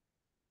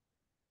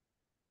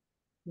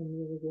 And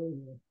there we go.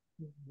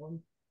 Here. 1,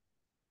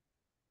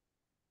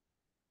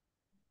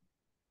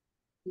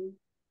 2,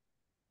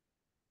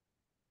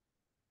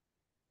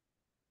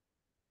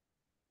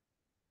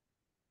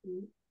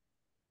 3.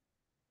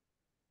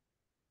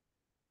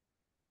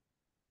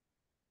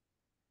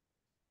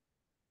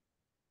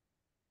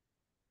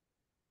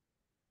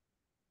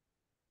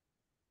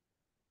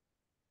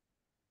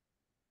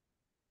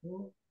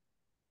 Oh.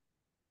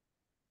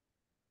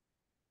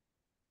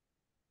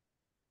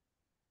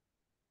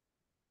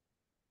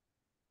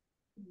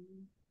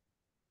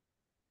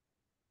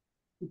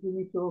 If you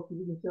need to talk,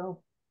 you can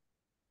tell.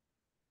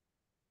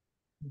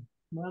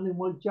 Man in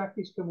white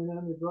jacket's coming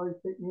down the drive,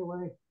 taking me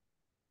away.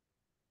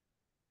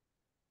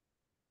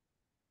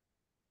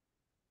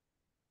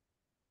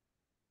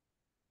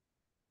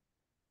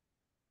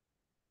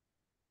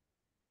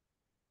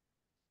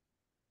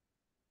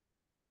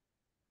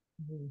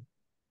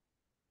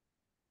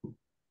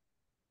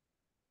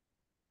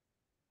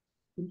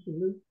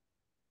 Loop.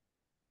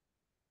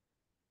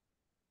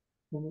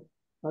 And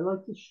I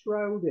like to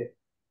shroud it.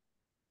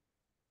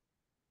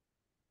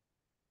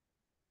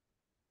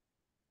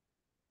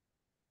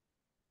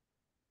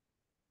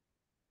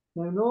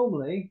 Now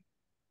normally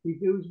we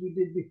do as we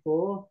did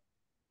before,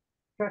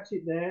 catch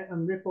it there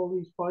and rip all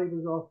these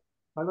fibres off.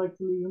 I like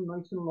to leave them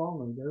nice and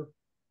long and go.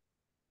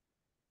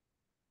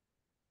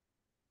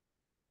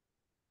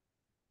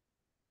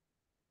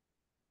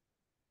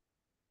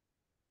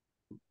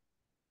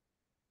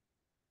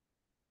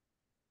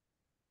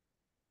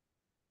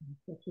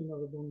 That's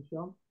another bunch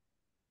on.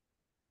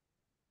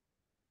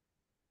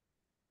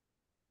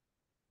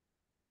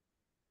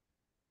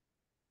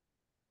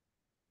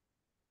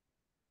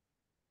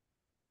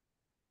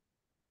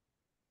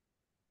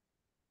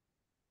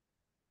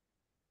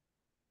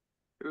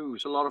 Ooh,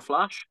 it's a lot of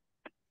flash.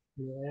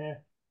 Yeah.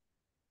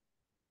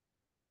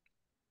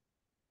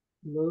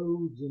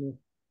 Loads in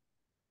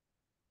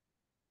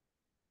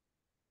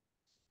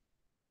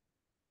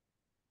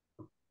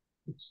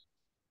it.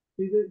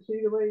 See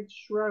the way it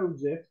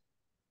shrouds it?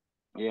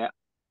 Yeah.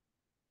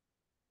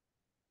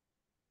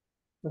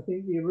 I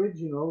think the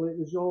original, it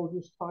was all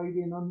just tied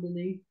in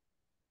underneath.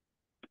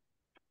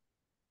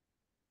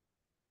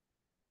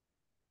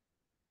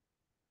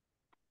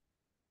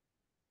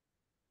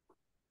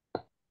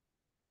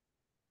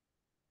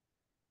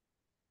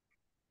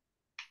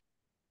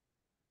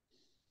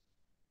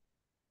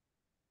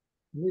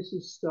 And this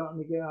is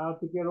starting to get hard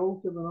to get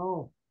out of and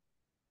all.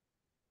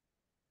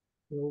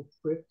 The old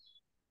tricks.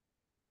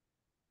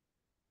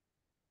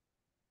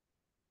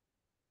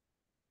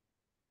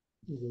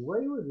 There's a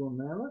wayward one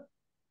there, look.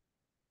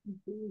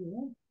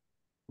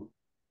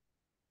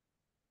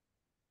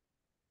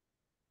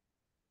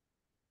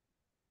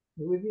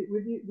 With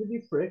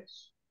your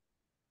fricks,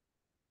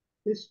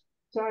 this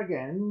tag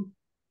end,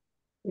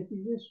 if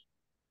you just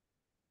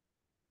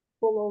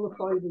pull all the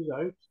fibres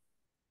out,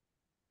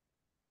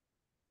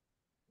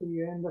 so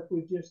you end up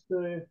with just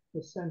the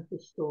center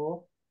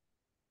store.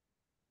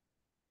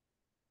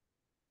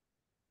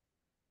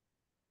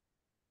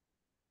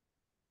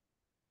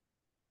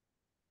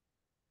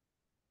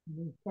 And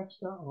then catch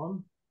that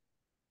on.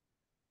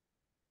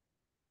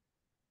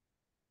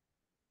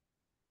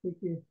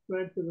 Take your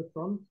thread to the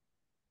front.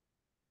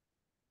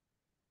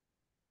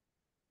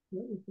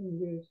 Let your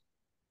fingers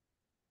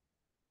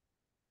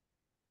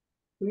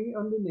bring it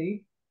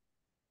underneath,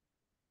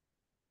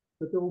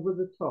 but over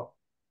the top.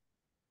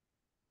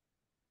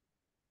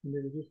 And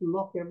it'll just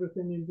lock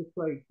everything into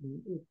place.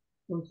 And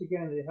once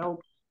again, it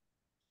helps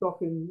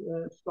stop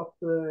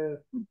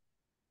the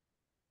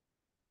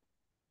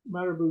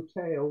marabou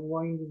tail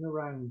winding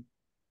around.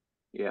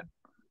 Yeah.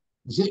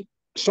 Is it?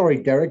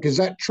 Sorry, Derek. Is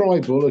that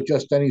tribal or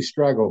just any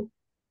straggle?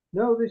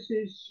 No, this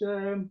is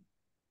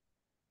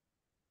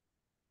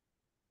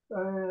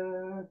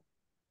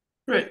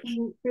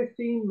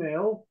 15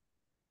 mil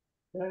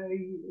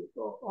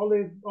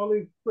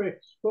olive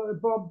bricks.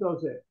 But Bob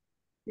does it.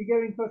 You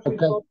get in touch with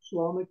Bob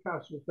Swan at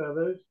Castle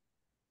Feathers.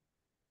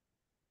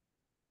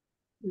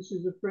 This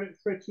is a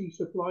Fritzy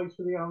supplies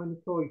for the Ally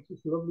McCoist.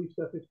 It's lovely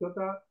stuff. It's got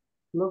that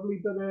lovely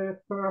bit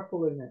of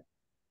purple in it.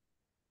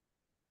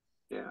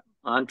 Yeah.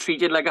 And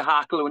treat it like a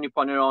hackle when you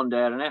put it on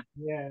there, innit?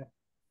 Yeah.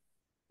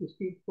 Just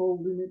keep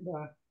folding it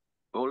back.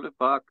 Fold it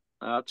back.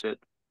 That's it.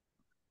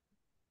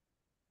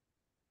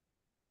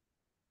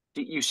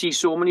 You see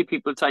so many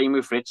people tying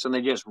with Fritz and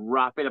they just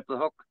wrap it up the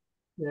hook.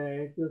 Yeah,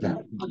 it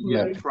doesn't.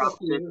 Yeah.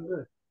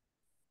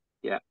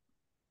 Yeah.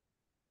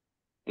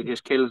 It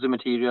just kills the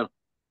material.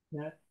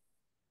 Yeah.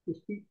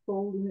 Just keep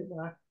folding it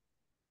back.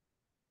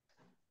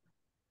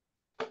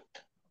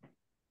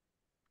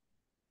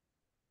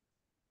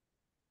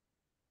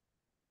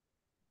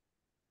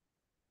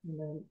 And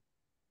then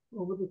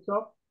over the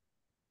top,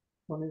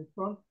 one in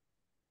front,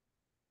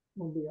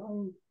 one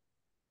behind,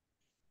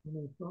 one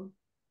in front,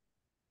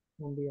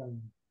 one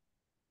behind.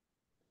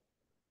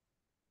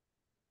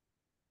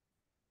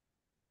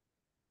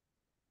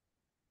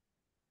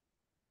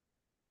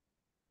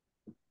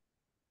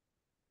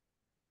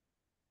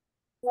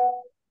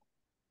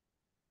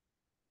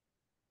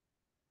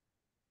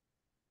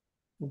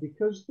 And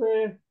because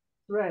the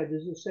thread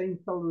is the same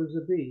color as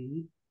the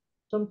bead,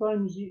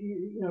 sometimes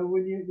you know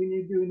when you're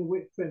doing a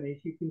whip finish,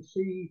 you can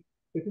see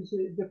if it's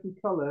a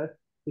different color,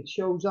 it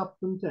shows up,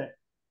 doesn't it?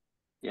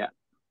 Yeah.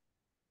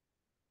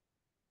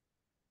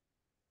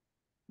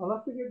 I'll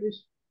have to get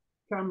this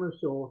camera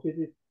sorted.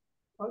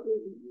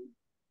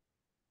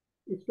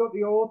 It's got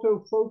the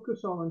auto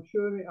focus on. I'm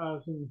sure it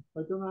has, and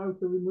I don't know how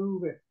to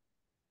remove it.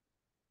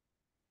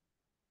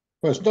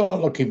 Well, it's not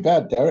looking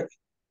bad, Derek.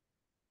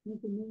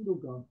 Where's the needle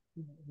gone?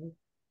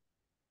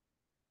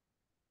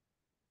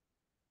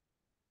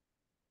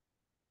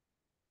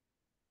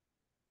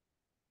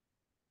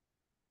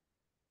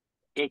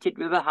 Hit it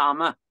with a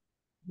hammer.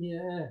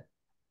 Yeah.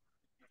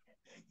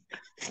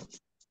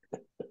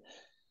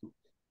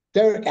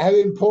 Derek, how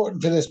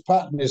important to this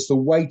pattern is the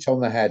weight on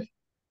the head?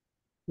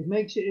 It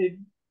makes it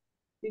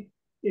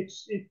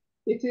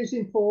it is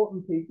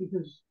important, Pete,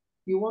 because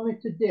you want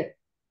it to dip.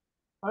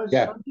 As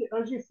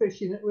you're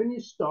fishing it, when you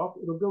stop,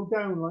 it'll go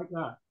down like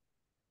that,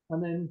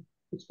 and then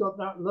it's got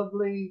that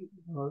lovely.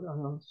 Oh, I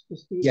don't know,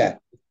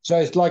 so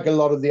it's like a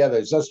lot of the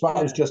others. That's what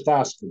I was just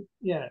asking.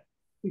 Yeah,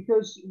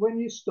 because when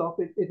you stop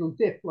it, it'll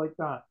dip like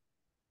that,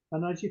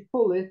 and as you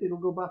pull it, it'll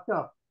go back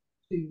up.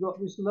 So you've got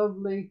this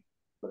lovely.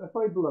 But if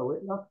I blow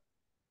it, look.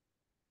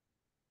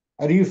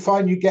 And do you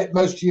find you get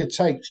most of your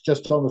takes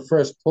just on the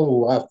first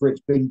pull after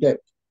it's been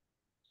dipped?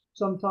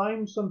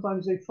 Sometimes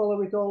they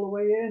follow it all the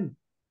way in.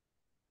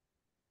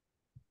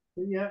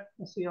 But yeah,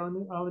 I see Ally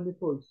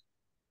McCoist.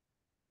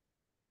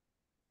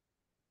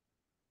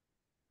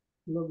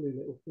 Lovely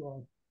little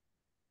fly.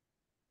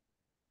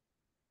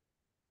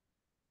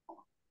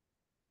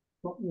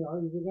 Swap the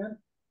eyes again.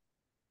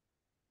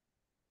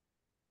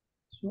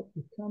 Swap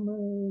the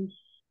cameras.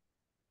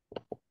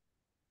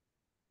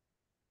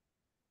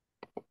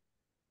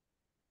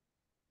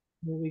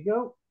 There we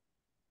go.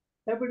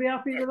 Everybody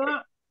happy with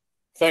that?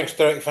 Thanks,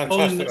 Derek.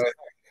 Fantastic.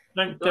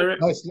 Thanks,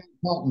 Derek. Nice little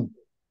button.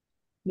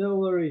 No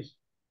worries.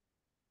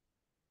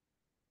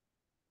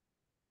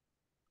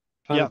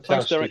 Yeah,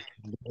 thanks, Derek.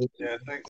 Yeah, thanks.